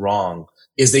get this wrong,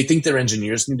 is they think their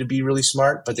engineers need to be really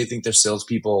smart, but they think their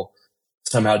salespeople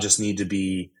somehow just need to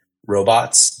be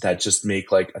robots that just make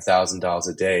like $1,000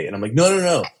 a day. And I'm like,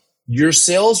 no. Your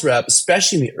sales rep,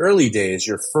 especially in the early days,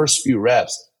 your first few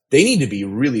reps, they need to be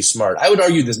really smart. I would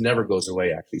argue this never goes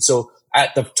away, actually. So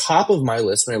at the top of my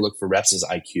list when I look for reps is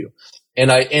IQ.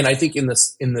 And I think in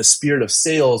the spirit of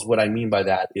sales, what I mean by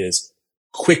that is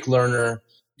quick learner,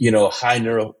 high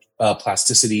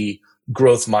neuroplasticity,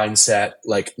 growth mindset,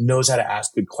 like knows how to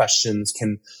ask good questions,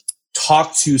 can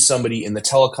talk to somebody in the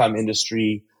telecom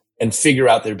industry and figure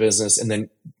out their business, and then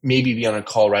maybe be on a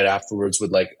call right afterwards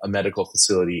with like a medical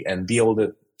facility and be able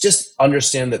to just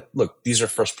understand that, look, these are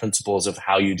first principles of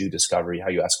how you do discovery, how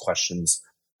you ask questions,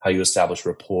 how you establish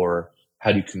rapport,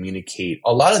 how do you communicate.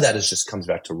 A lot of that just comes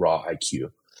back to raw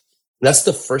IQ. That's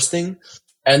the first thing.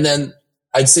 And then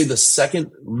I'd say the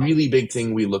second really big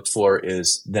thing we looked for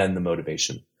is then the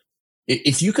motivation.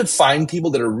 If you could find people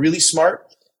that are really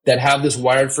smart, that have this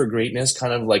wired for greatness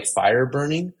kind of like fire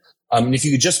burning, and if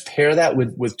you could just pair that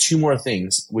with 2 more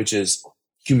things, which is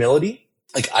humility.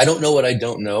 Like, I don't know what I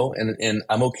don't know, and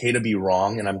I'm okay to be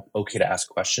wrong, and I'm okay to ask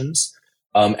questions.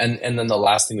 And then the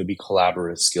last thing would be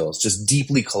collaborative skills, just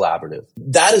deeply collaborative.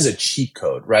 That is a cheat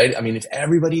code, right? I mean, if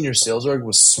everybody in your sales org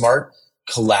was smart,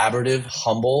 collaborative,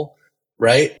 humble,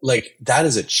 right? Like that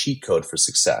is a cheat code for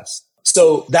success.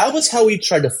 So that was how we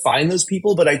tried to find those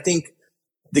people. But I think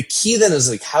the key then is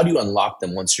like, how do you unlock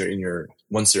them once they're in your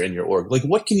org? Like,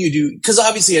 what can you do? Because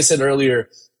obviously I said earlier,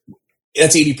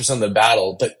 that's 80% of the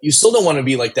battle, but you still don't want to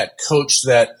be like that coach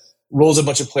that rolls a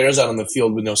bunch of players out on the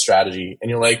field with no strategy.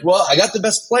 And you're like, well, I got the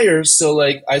best players, so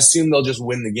like I assume they'll just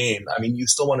win the game. I mean, you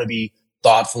still want to be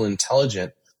thoughtful and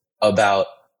intelligent about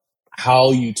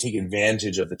how you take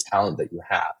advantage of the talent that you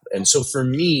have. And so for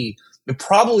me,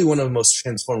 probably one of the most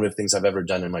transformative things I've ever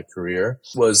done in my career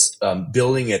was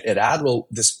building at Admiral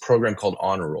this program called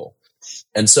Honor Roll.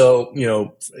 And so,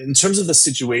 in terms of the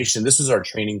situation, this was our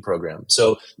training program.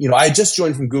 So, I just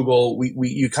joined from Google.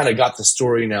 You kind of got the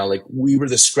story now. Like we were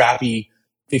the scrappy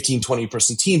 15, 20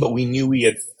 person team, but we knew we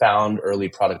had found early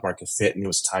product market fit and it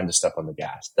was time to step on the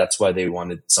gas. That's why they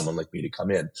wanted someone like me to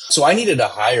come in. So I needed to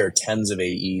hire tens of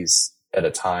AEs at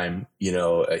a time.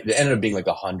 It ended up being like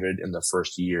 100 in the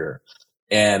first year.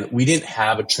 And we didn't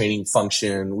have a training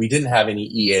function. We didn't have any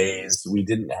EAs.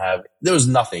 There was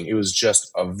nothing. It was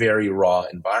just a very raw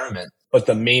environment. But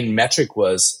the main metric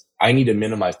was I need to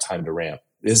minimize time to ramp.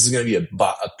 This is going to be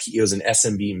it was an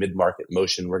SMB mid-market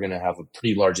motion. We're going to have a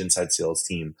pretty large inside sales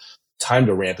team. Time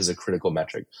to ramp is a critical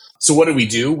metric. So what did we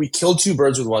do? We killed two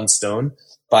birds with one stone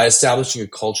by establishing a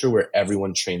culture where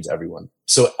everyone trains everyone.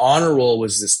 So Honor Roll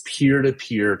was this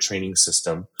peer-to-peer training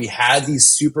system. We had these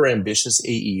super ambitious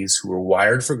AEs who were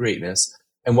wired for greatness.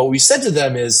 And what we said to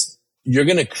them is, you're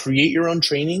going to create your own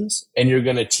trainings and you're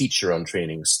going to teach your own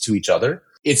trainings to each other.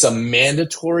 It's a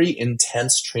mandatory,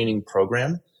 intense training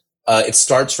program. It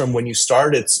starts from when you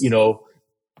start, it's,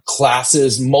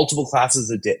 classes, multiple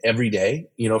classes every day,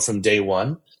 from day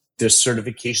one. There's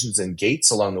certifications and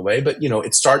gates along the way, but,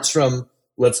 it starts from,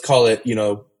 let's call it,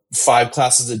 5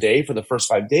 classes a day for the first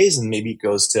 5 days. And maybe it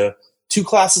goes to 2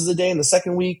 classes a day in the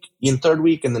second week, in third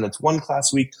week, and then it's 1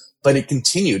 class a week. But it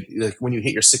continued. Like when you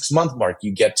hit your 6-month mark,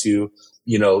 you get to,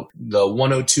 the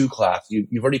 102 class.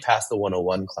 You've already passed the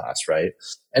 101 class, right?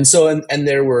 And so, and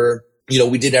there were,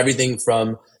 we did everything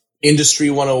from Industry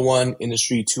 101,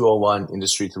 Industry 201,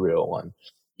 Industry 301.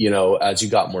 As you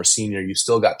got more senior, you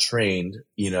still got trained,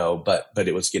 but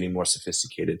it was getting more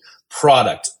sophisticated.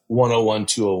 Product 101,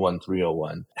 201,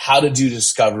 301. How to do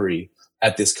discovery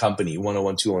at this company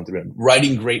 101, 201, 301.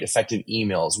 Writing great effective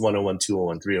emails 101,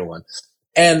 201, 301.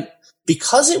 And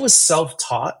because it was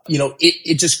self-taught,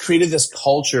 it just created this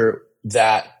culture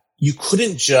that you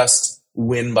couldn't just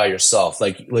win by yourself.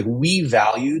 Like we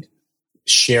valued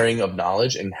sharing of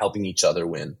knowledge and helping each other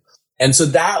win. And so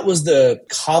that was the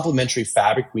complementary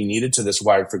fabric we needed to this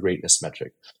wired for greatness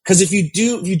metric. Because if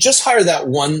you just hire that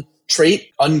one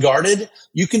trait unguarded,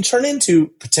 you can turn into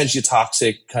potentially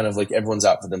toxic, kind of like everyone's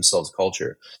out for themselves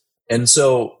culture. And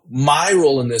so my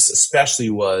role in this especially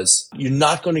was, you're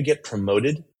not going to get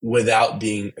promoted without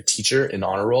being a teacher in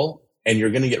Honor Roll, and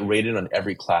you're going to get rated on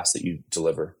every class that you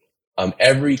deliver.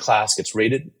 Every class gets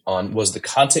rated on, was the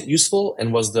content useful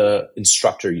and was the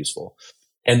instructor useful?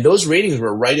 And those ratings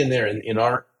were right in there in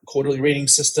our quarterly rating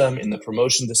system, in the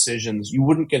promotion decisions. You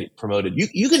wouldn't get promoted.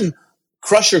 You can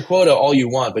crush your quota all you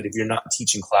want, but if you're not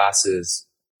teaching classes,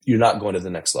 you're not going to the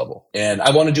next level. And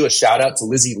I want to do a shout out to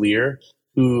Lizzie Lear,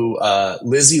 who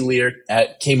Lizzie Lear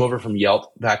came over from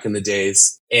Yelp back in the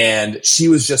days. And she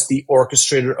was just the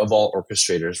orchestrator of all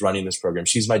orchestrators running this program.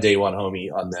 She's my day one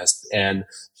homie on this. And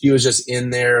she was just in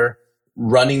there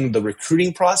running the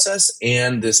recruiting process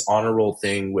and this Honor Roll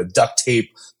thing with duct tape,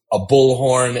 a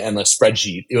bullhorn, and a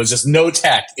spreadsheet. It was just no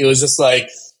tech. It was just like,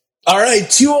 all right,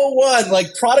 201,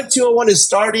 like product 201 is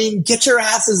starting. Get your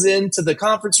asses into the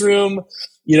conference room.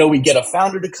 We get a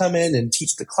founder to come in and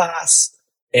teach the class.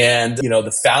 And,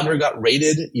 the founder got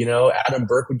rated. Adam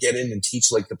Burke would get in and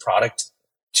teach like the product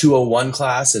 201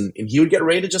 class, and he would get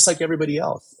rated just like everybody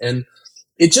else. And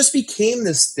it just became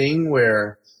this thing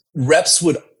where reps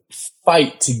would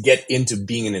fight to get into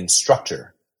being an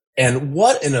instructor. And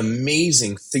what an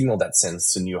amazing signal that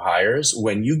sends to new hires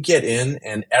when you get in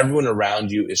and everyone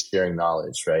around you is sharing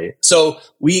knowledge, right? So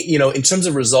we, in terms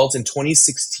of results in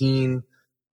 2016,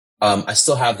 I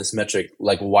still have this metric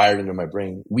like wired into my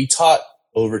brain. We taught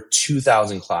over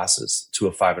 2,000 classes to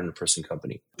a 500 person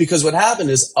company. Because what happened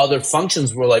is other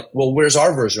functions were like, well, where's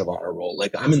our version of Honor Roll?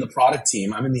 Like I'm in the product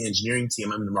team, I'm in the engineering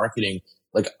team, I'm in the marketing.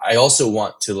 Like I also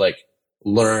want to like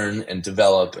learn and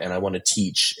develop, and I want to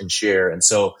teach and share. And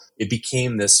so it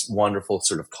became this wonderful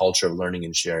sort of culture of learning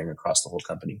and sharing across the whole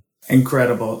company.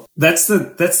 Incredible. That's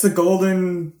the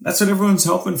golden, that's what everyone's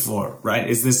hoping for, right?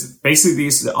 Is this basically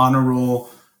this honor roll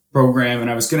program? And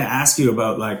I was going to ask you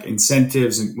about like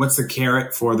incentives and what's the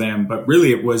carrot for them, but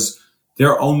really it was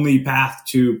their only path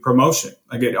to promotion.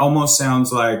 Like it almost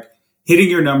sounds like hitting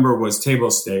your number was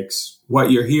table stakes.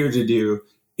 What you're here to do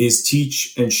is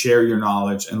teach and share your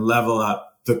knowledge and level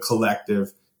up the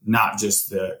collective, not just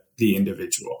the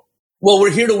individual. Well,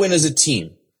 we're here to win as a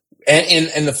team.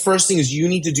 And the first thing is you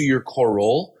need to do your core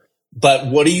role, but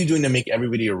what are you doing to make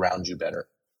everybody around you better,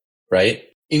 right?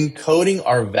 Encoding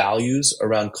our values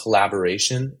around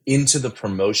collaboration into the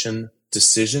promotion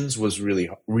decisions was really,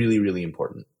 really, really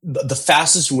important. The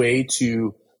fastest way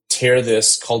to tear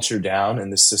this culture down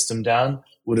and this system down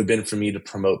would have been for me to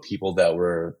promote people that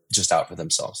were just out for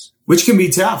themselves. Which can be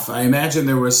tough. I imagine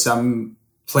there were some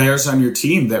players on your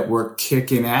team that were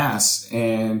kicking ass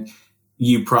and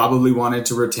you probably wanted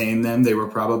to retain them. They were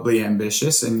probably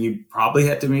ambitious and you probably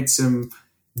had to make some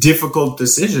difficult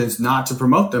decisions not to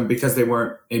promote them because they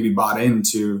weren't maybe bought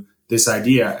into this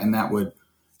idea, and that would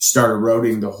start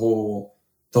eroding the whole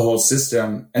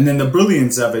system. And then the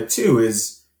brilliance of it too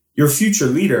is your future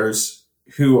leaders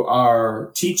who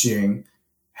are teaching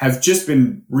have just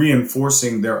been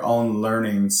reinforcing their own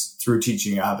learnings through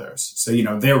teaching others. So,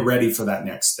 they're ready for that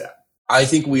next step. I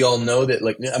think we all know that,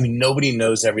 nobody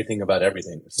knows everything about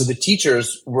everything. So the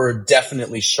teachers were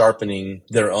definitely sharpening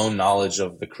their own knowledge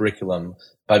of the curriculum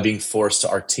by being forced to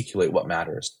articulate what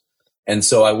matters. And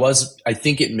so I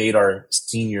think it made our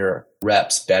senior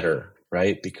reps better,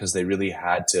 right? Because they really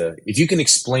had to, if you can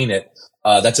explain it,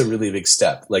 that's a really big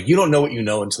step. Like you don't know what you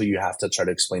know until you have to try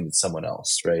to explain it to someone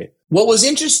else, right? What was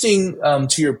interesting,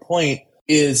 to your point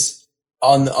is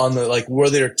on the, were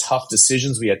there tough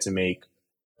decisions we had to make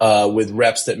with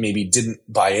reps that maybe didn't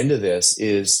buy into this,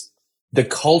 is the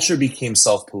culture became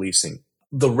self-policing.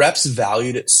 The reps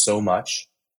valued it so much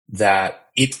that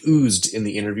it oozed in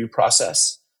the interview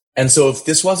process. And so if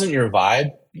this wasn't your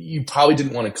vibe, you probably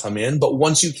didn't want to come in. But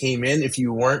once you came in, if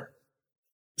you weren't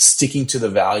sticking to the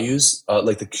values,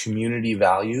 like the community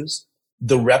values,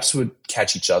 the reps would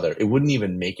catch each other. It wouldn't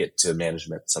even make it to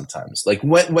management sometimes. Like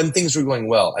when things were going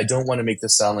well, I don't want to make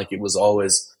this sound like it was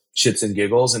always shits and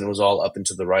giggles and it was all up and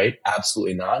to the right.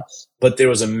 Absolutely not. But there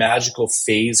was a magical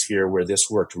phase here where this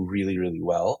worked really, really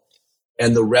well.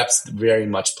 And the reps very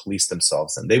much policed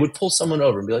themselves. And they would pull someone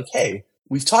over and be like, hey,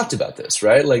 we've talked about this,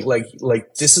 right?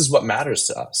 Like this is what matters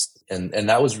to us. And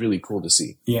that was really cool to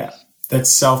see. Yeah. That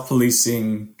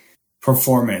self-policing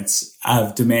performance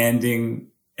of demanding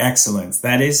excellence.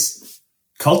 That is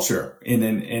culture in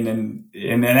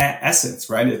an essence,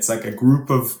 right? It's like a group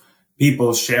of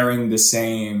people sharing the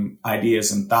same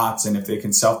ideas and thoughts. And if they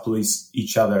can self-police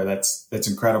each other, that's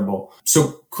incredible.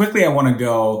 So quickly, I want to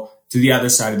go to the other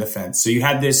side of the fence. So you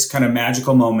had this kind of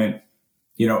magical moment,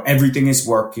 everything is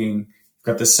working. You've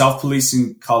got the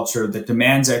self-policing culture that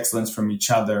demands excellence from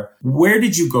each other. Where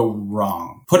did you go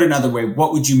wrong? Put another way,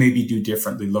 what would you maybe do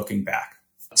differently looking back?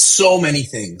 So many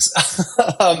things.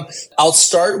 I'll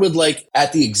start with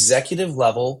at the executive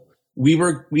level, we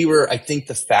were, I think,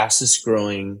 the fastest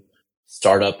growing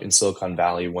startup in Silicon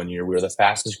Valley one year. We were the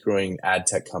fastest growing ad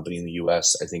tech company in the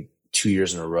US, I think 2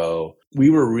 years in a row. We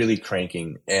were really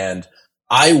cranking. And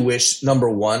I wish, number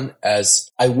one,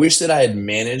 I wish that I had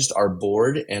managed our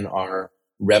board and our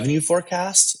revenue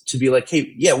forecast to be like,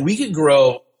 hey, yeah, we could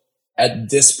grow at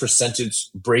this percentage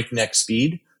breakneck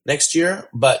speed next year.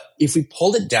 But if we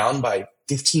pulled it down by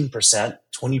 15%,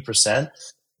 20%,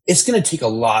 it's going to take a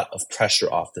lot of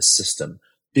pressure off the system,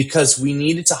 because we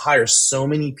needed to hire so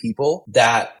many people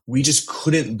that we just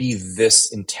couldn't be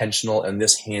this intentional and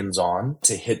this hands-on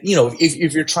to hit.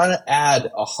 If you're trying to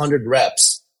add 100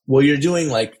 reps, well, you're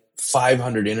doing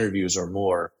 500 interviews or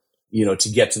more, to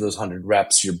get to those 100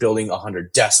 reps. You're building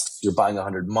 100 desks, you're buying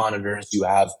 100 monitors, you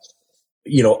have,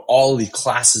 all the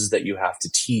classes that you have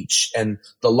to teach. And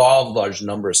the law of large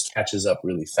numbers catches up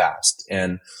really fast.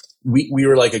 And we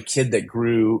were like a kid that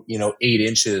grew, 8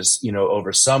 inches,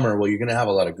 over summer. Well, you're going to have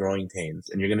a lot of growing pains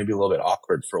and you're going to be a little bit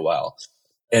awkward for a while.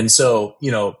 And so,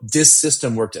 this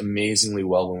system worked amazingly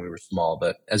well when we were small,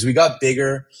 but as we got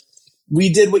bigger,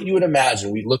 we did what you would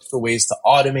imagine. We looked for ways to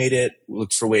automate it. We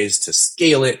looked for ways to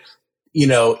scale it.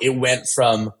 It went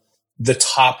from the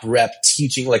top rep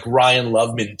teaching, like Ryan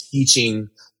Loveman teaching,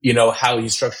 how he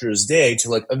structured his day,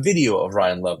 to a video of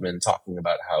Ryan Loveman talking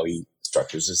about how he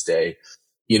structures his day.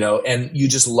 And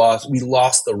we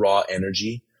lost the raw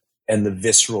energy and the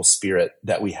visceral spirit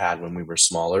that we had when we were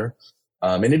smaller.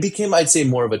 And it became, I'd say,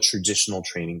 more of a traditional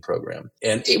training program.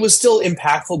 And it was still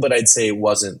impactful, but I'd say it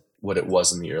wasn't what it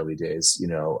was in the early days.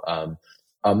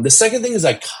 The second thing is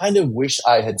I kind of wish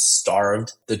I had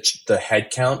starved the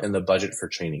head count and the budget for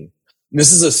training. And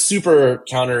this is a super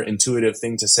counterintuitive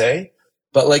thing to say,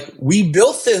 but like we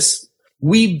built this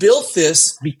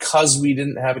because we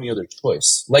didn't have any other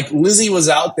choice. Like Lizzie was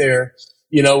out there,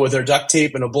 with her duct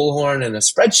tape and a bullhorn and a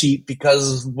spreadsheet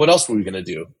because what else were we going to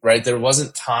do, right? There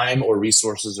wasn't time or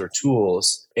resources or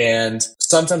tools. And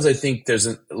sometimes I think there's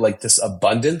this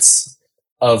abundance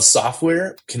of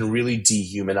software can really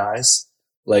dehumanize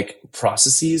like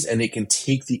processes, and it can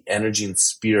take the energy and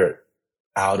spirit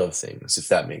out of things, if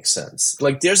that makes sense.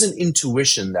 Like there's an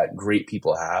intuition that great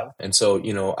people have. And so,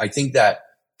 I think that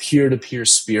peer-to-peer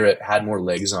spirit had more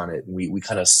legs on it. We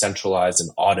kind of centralized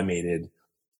and automated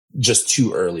just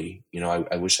too early.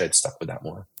 I wish I had stuck with that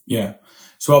more. Yeah.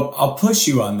 So I'll push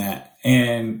you on that.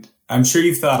 And I'm sure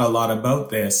you've thought a lot about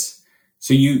this.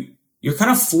 So you're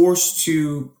kind of forced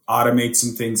to automate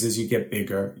some things as you get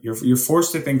bigger. You're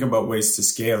forced to think about ways to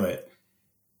scale it.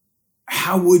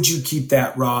 How would you keep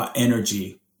that raw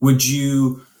energy? Would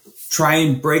you try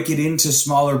and break it into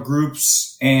smaller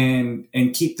groups and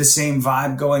keep the same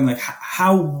vibe going? Like,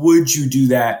 how would you do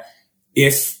that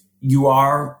if you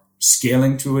are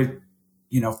scaling to a,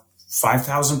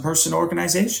 5,000 person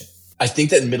organization? I think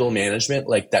that middle management,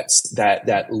 like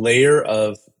that layer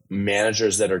of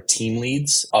managers that are team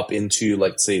leads up into,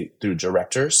 like, say, through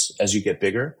directors as you get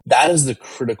bigger, that is the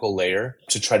critical layer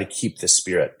to try to keep the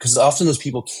spirit. Because often those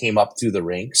people came up through the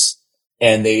ranks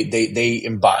and they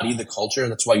embody the culture.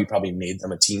 And that's why you probably made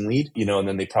them a team lead, and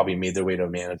then they probably made their way to a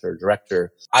manager or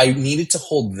director. I needed to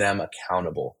hold them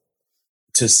accountable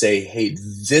to say, hey,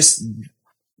 this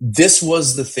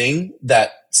was the thing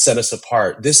that set us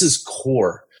apart. This is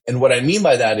core. And what I mean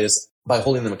by that is, by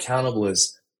holding them accountable,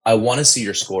 is I want to see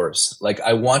your scores. Like,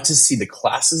 I want to see the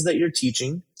classes that you're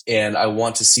teaching, and I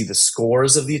want to see the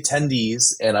scores of the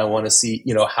attendees, and I want to see,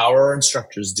 how are our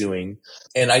instructors doing?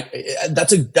 And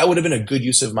that would have been a good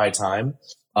use of my time.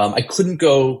 I couldn't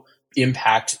go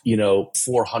impact,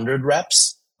 400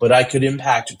 reps, but I could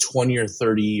impact 20 or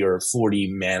 30 or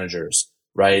 40 managers,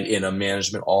 right? In a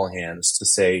management all hands, to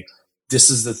say, this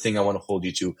is the thing I want to hold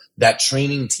you to. That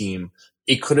training team,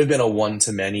 it could have been a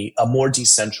one-to-many, a more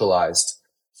decentralized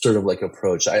sort of like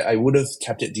approach. I would have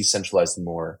kept it decentralized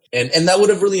more. And that would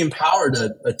have really empowered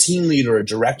a team lead or a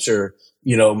director,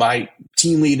 my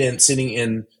team lead sitting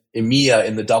in EMEA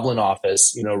in the Dublin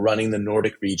office, running the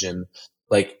Nordic region.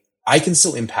 Like, I can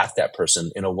still impact that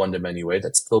person in a one-to-many way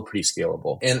that's still pretty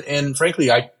scalable. And frankly,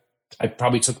 I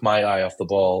probably took my eye off the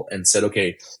ball and said,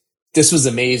 okay, this was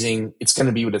amazing. It's going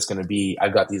to be what it's going to be.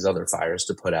 I've got these other fires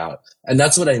to put out. And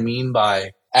that's what I mean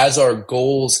by, as our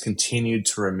goals continued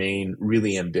to remain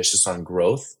really ambitious on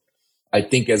growth, I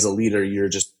think as a leader,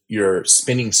 you're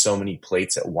spinning so many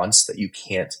plates at once that you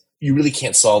really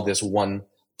can't solve this one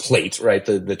plate, right?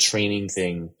 The training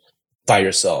thing by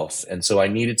yourself. And so I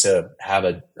needed to have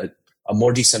a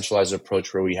more decentralized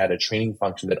approach where we had a training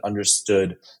function that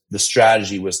understood the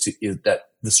strategy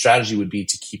would be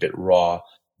to keep it raw,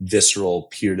 visceral,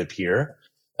 peer-to-peer.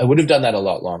 I would have done that a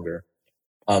lot longer.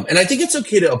 And I think it's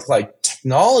okay to apply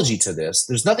technology to this.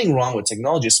 There's nothing wrong with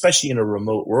technology, especially in a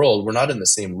remote world. We're not in the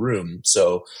same room.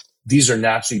 So these are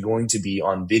naturally going to be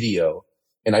on video.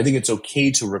 And I think it's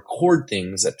okay to record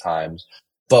things at times.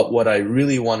 But what I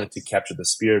really wanted to capture the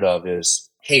spirit of is,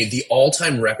 hey, the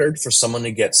all-time record for someone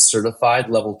to get certified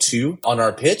level 2 on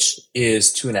our pitch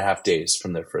is 2.5 days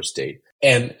from their first date.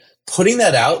 And putting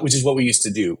that out, which is what we used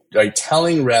to do, like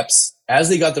telling reps as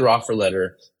they got their offer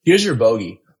letter, here's your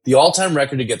bogey. The all-time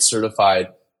record to get certified,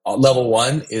 level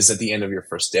 1 is at the end of your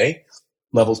first day.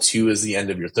 Level 2 is the end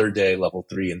of your third day, level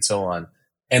 3, and so on.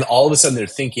 And all of a sudden they're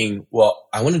thinking, well,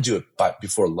 I want to do it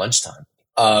before lunchtime.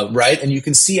 Right. And you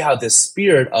can see how this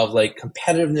spirit of like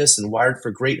competitiveness and wired for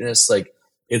greatness, like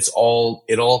it all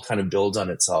kind of builds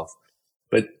on itself.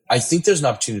 But I think there's an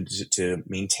opportunity to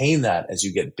maintain that as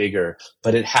you get bigger,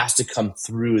 but it has to come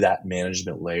through that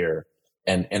management layer.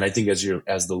 And I think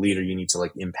as the leader, you need to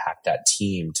like impact that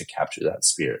team to capture that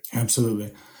spirit.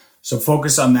 Absolutely. So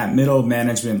focus on that middle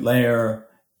management layer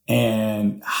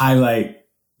and highlight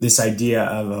this idea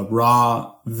of a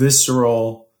raw,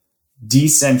 visceral,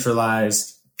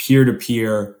 decentralized,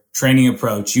 peer-to-peer training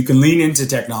approach. You can lean into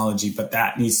technology, but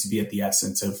that needs to be at the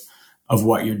essence of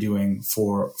what you're doing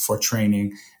for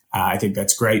training. I think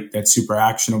that's great. That's super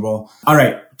actionable. All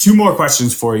right. 2 more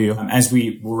questions for you as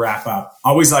we wrap up.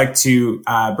 Always like to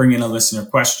bring in a listener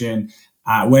question.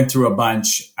 Went through a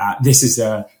bunch. This is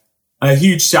a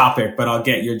huge topic, but I'll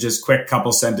get your just quick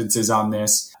couple sentences on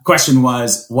this. Question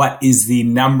was, what is the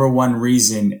number one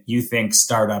reason you think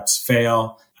startups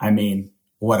fail? I mean,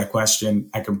 what a question.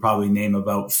 I can probably name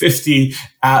about 50.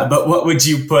 But what would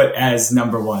you put as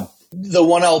number one? The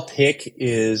one I'll pick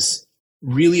is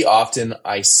really often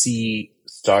I see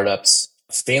startups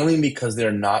failing because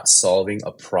they're not solving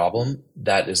a problem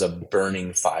that is a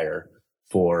burning fire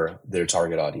for their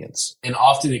target audience. And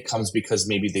often it comes because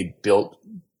maybe they built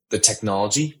the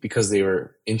technology because they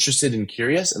were interested and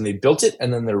curious, and they built it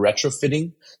and then they're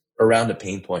retrofitting around a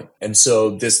pain point. And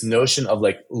so this notion of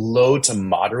like low to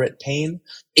moderate pain,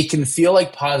 it can feel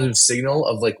like positive signal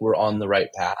of like we're on the right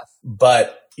path,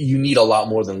 but you need a lot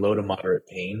more than low to moderate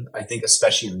pain. I think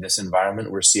especially in this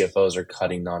environment where CFOs are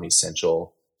cutting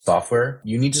non-essential software,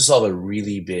 you need to solve a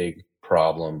really big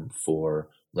problem for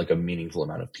like a meaningful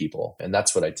amount of people. And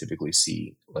that's what I typically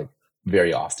see like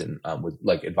very often with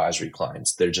like advisory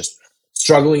clients. They're just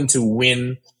struggling to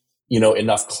win,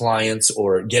 enough clients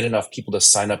or get enough people to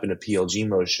sign up in a PLG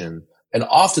motion. And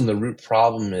often the root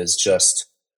problem is just,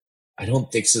 I don't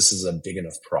think this is a big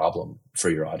enough problem for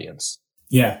your audience.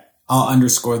 Yeah, I'll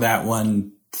underscore that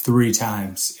one 3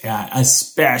 times. Yeah,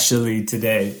 especially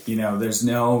today. There's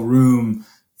no room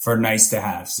for nice to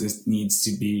haves. This needs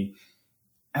to be,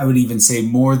 I would even say,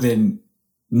 more than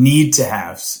need to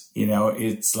haves.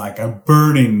 It's like a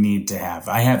burning need to have.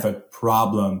 I have a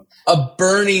problem. A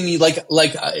burning need, like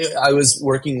I was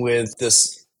working with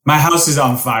this. My house is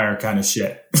on fire kind of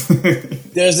shit.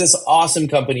 There's this awesome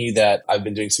company that I've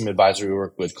been doing some advisory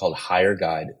work with called Hire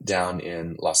Guide down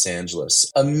in Los Angeles.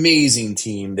 Amazing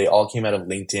team. They all came out of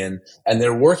LinkedIn, and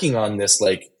they're working on this,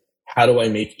 like, how do I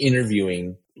make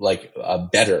interviewing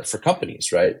better for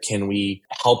companies, right? Can we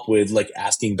help with like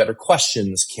asking better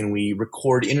questions? Can we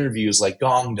record interviews like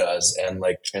Gong does and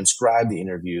like transcribe the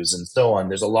interviews and so on?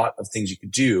 There's a lot of things you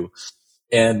could do.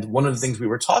 And one of the things we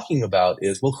were talking about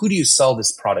is, well, who do you sell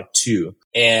this product to?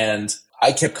 And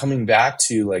I kept coming back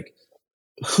to like,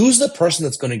 who's the person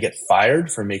that's going to get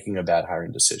fired for making a bad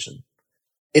hiring decision?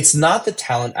 It's not the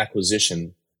talent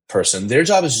acquisition person. Their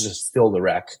job is to just fill the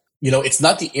rec. It's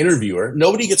not the interviewer.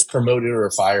 Nobody gets promoted or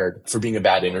fired for being a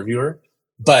bad interviewer.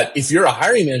 But if you're a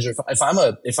hiring manager,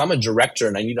 if I'm a director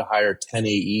and I need to hire 10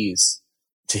 AEs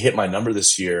to hit my number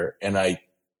this year and I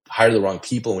hire the wrong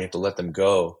people and we have to let them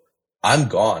go, I'm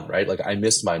gone, right? Like I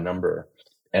missed my number.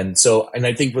 And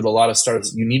I think with a lot of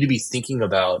startups, you need to be thinking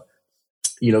about,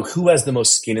 who has the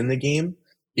most skin in the game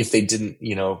if they didn't,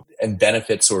 and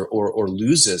benefits or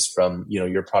loses from,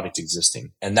 your product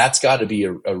existing. And that's got to be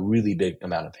a really big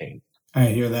amount of pain. I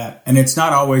hear that. And it's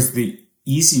not always the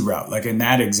easy route. Like in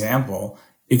that example,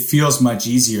 it feels much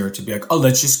easier to be like, oh,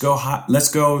 let's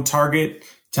go target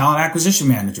talent acquisition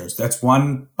managers. That's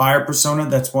one buyer persona.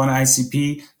 That's one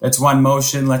ICP. That's one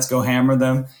motion. Let's go hammer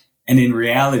them. And in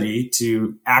reality,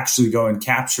 to actually go and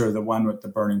capture the one with the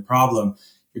burning problem,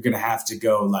 you're going to have to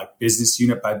go like business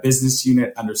unit by business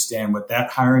unit, understand what that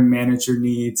hiring manager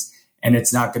needs. And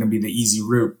it's not going to be the easy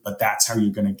route, but that's how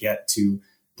you're going to get to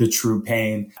the true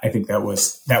pain. I think that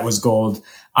was gold.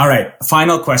 All right.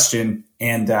 Final question.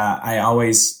 And I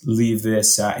always leave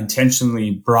this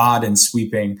intentionally broad and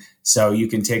sweeping, so you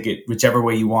can take it whichever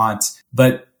way you want.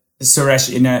 But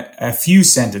Suresh, in a few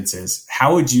sentences,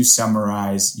 how would you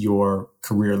summarize your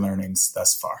career learnings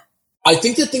thus far? I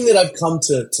think the thing that I've come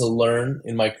to learn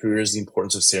in my career is the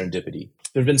importance of serendipity.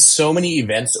 There have been so many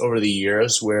events over the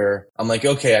years where I'm like,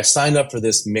 okay, I signed up for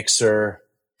this mixer.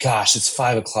 Gosh, it's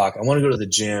 5:00. I want to go to the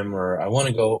gym, or I want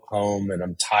to go home and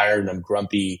I'm tired and I'm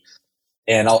grumpy.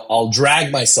 And I'll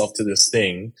drag myself to this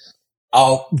thing.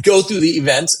 I'll go through the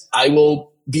event. I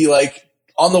will be like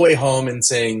on the way home and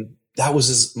saying, that was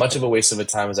as much of a waste of a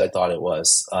time as I thought it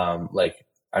was.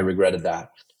 I regretted that.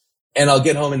 And I'll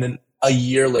get home, and then a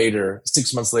year later,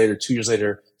 6 months later, 2 years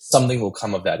later, something will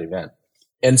come of that event.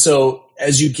 And so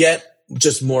as you get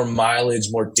just more mileage,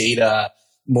 more data,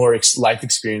 more life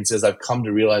experiences, I've come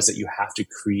to realize that you have to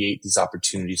create these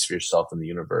opportunities for yourself in the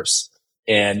universe.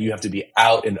 And you have to be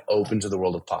out and open to the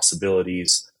world of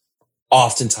possibilities.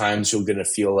 Oftentimes you're going to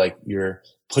feel like you're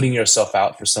putting yourself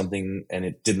out for something and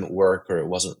it didn't work, or it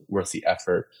wasn't worth the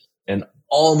effort. And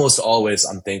almost always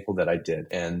I'm thankful that I did.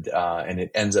 And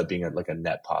it ends up being like a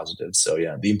net positive. So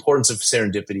yeah, the importance of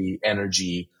serendipity,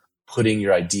 energy, putting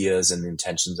your ideas and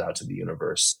intentions out to the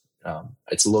universe.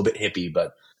 It's a little bit hippie,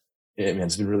 but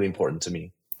it's been really important to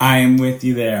me. I am with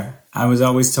you there. I was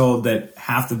always told that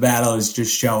half the battle is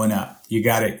just showing up. You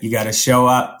got to show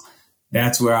up.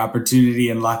 That's where opportunity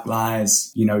and luck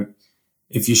lies.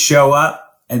 If you show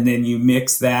up and then you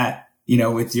mix that,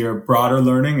 with your broader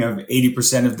learning of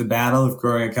 80% of the battle of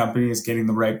growing a company is getting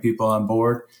the right people on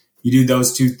board. You do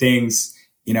those two things,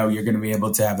 you're going to be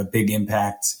able to have a big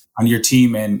impact on your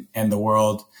team and the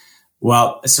world.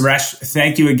 Well, Suresh,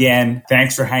 thank you again.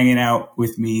 Thanks for hanging out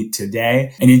with me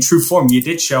today. And in true form, you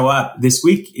did show up this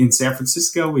week in San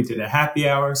Francisco. We did a happy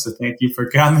hour, so thank you for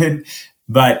coming.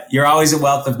 But you're always a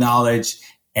wealth of knowledge,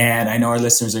 and I know our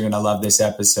listeners are going to love this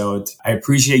episode. I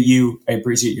appreciate you. I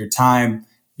appreciate your time,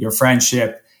 your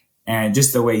friendship, and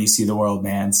just the way you see the world,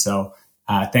 man. So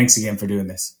thanks again for doing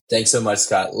this. Thanks so much,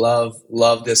 Scott.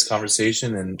 Love this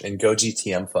conversation, and go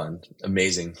GTM Fund.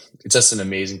 Amazing. It's just an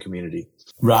amazing community.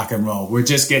 Rock and roll. We're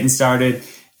just getting started.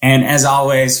 And as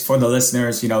always, for the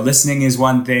listeners, listening is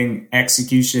one thing.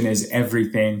 Execution is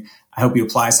everything. I hope you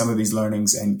apply some of these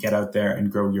learnings and get out there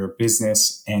and grow your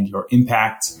business and your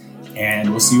impact. And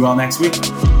we'll see you all next week.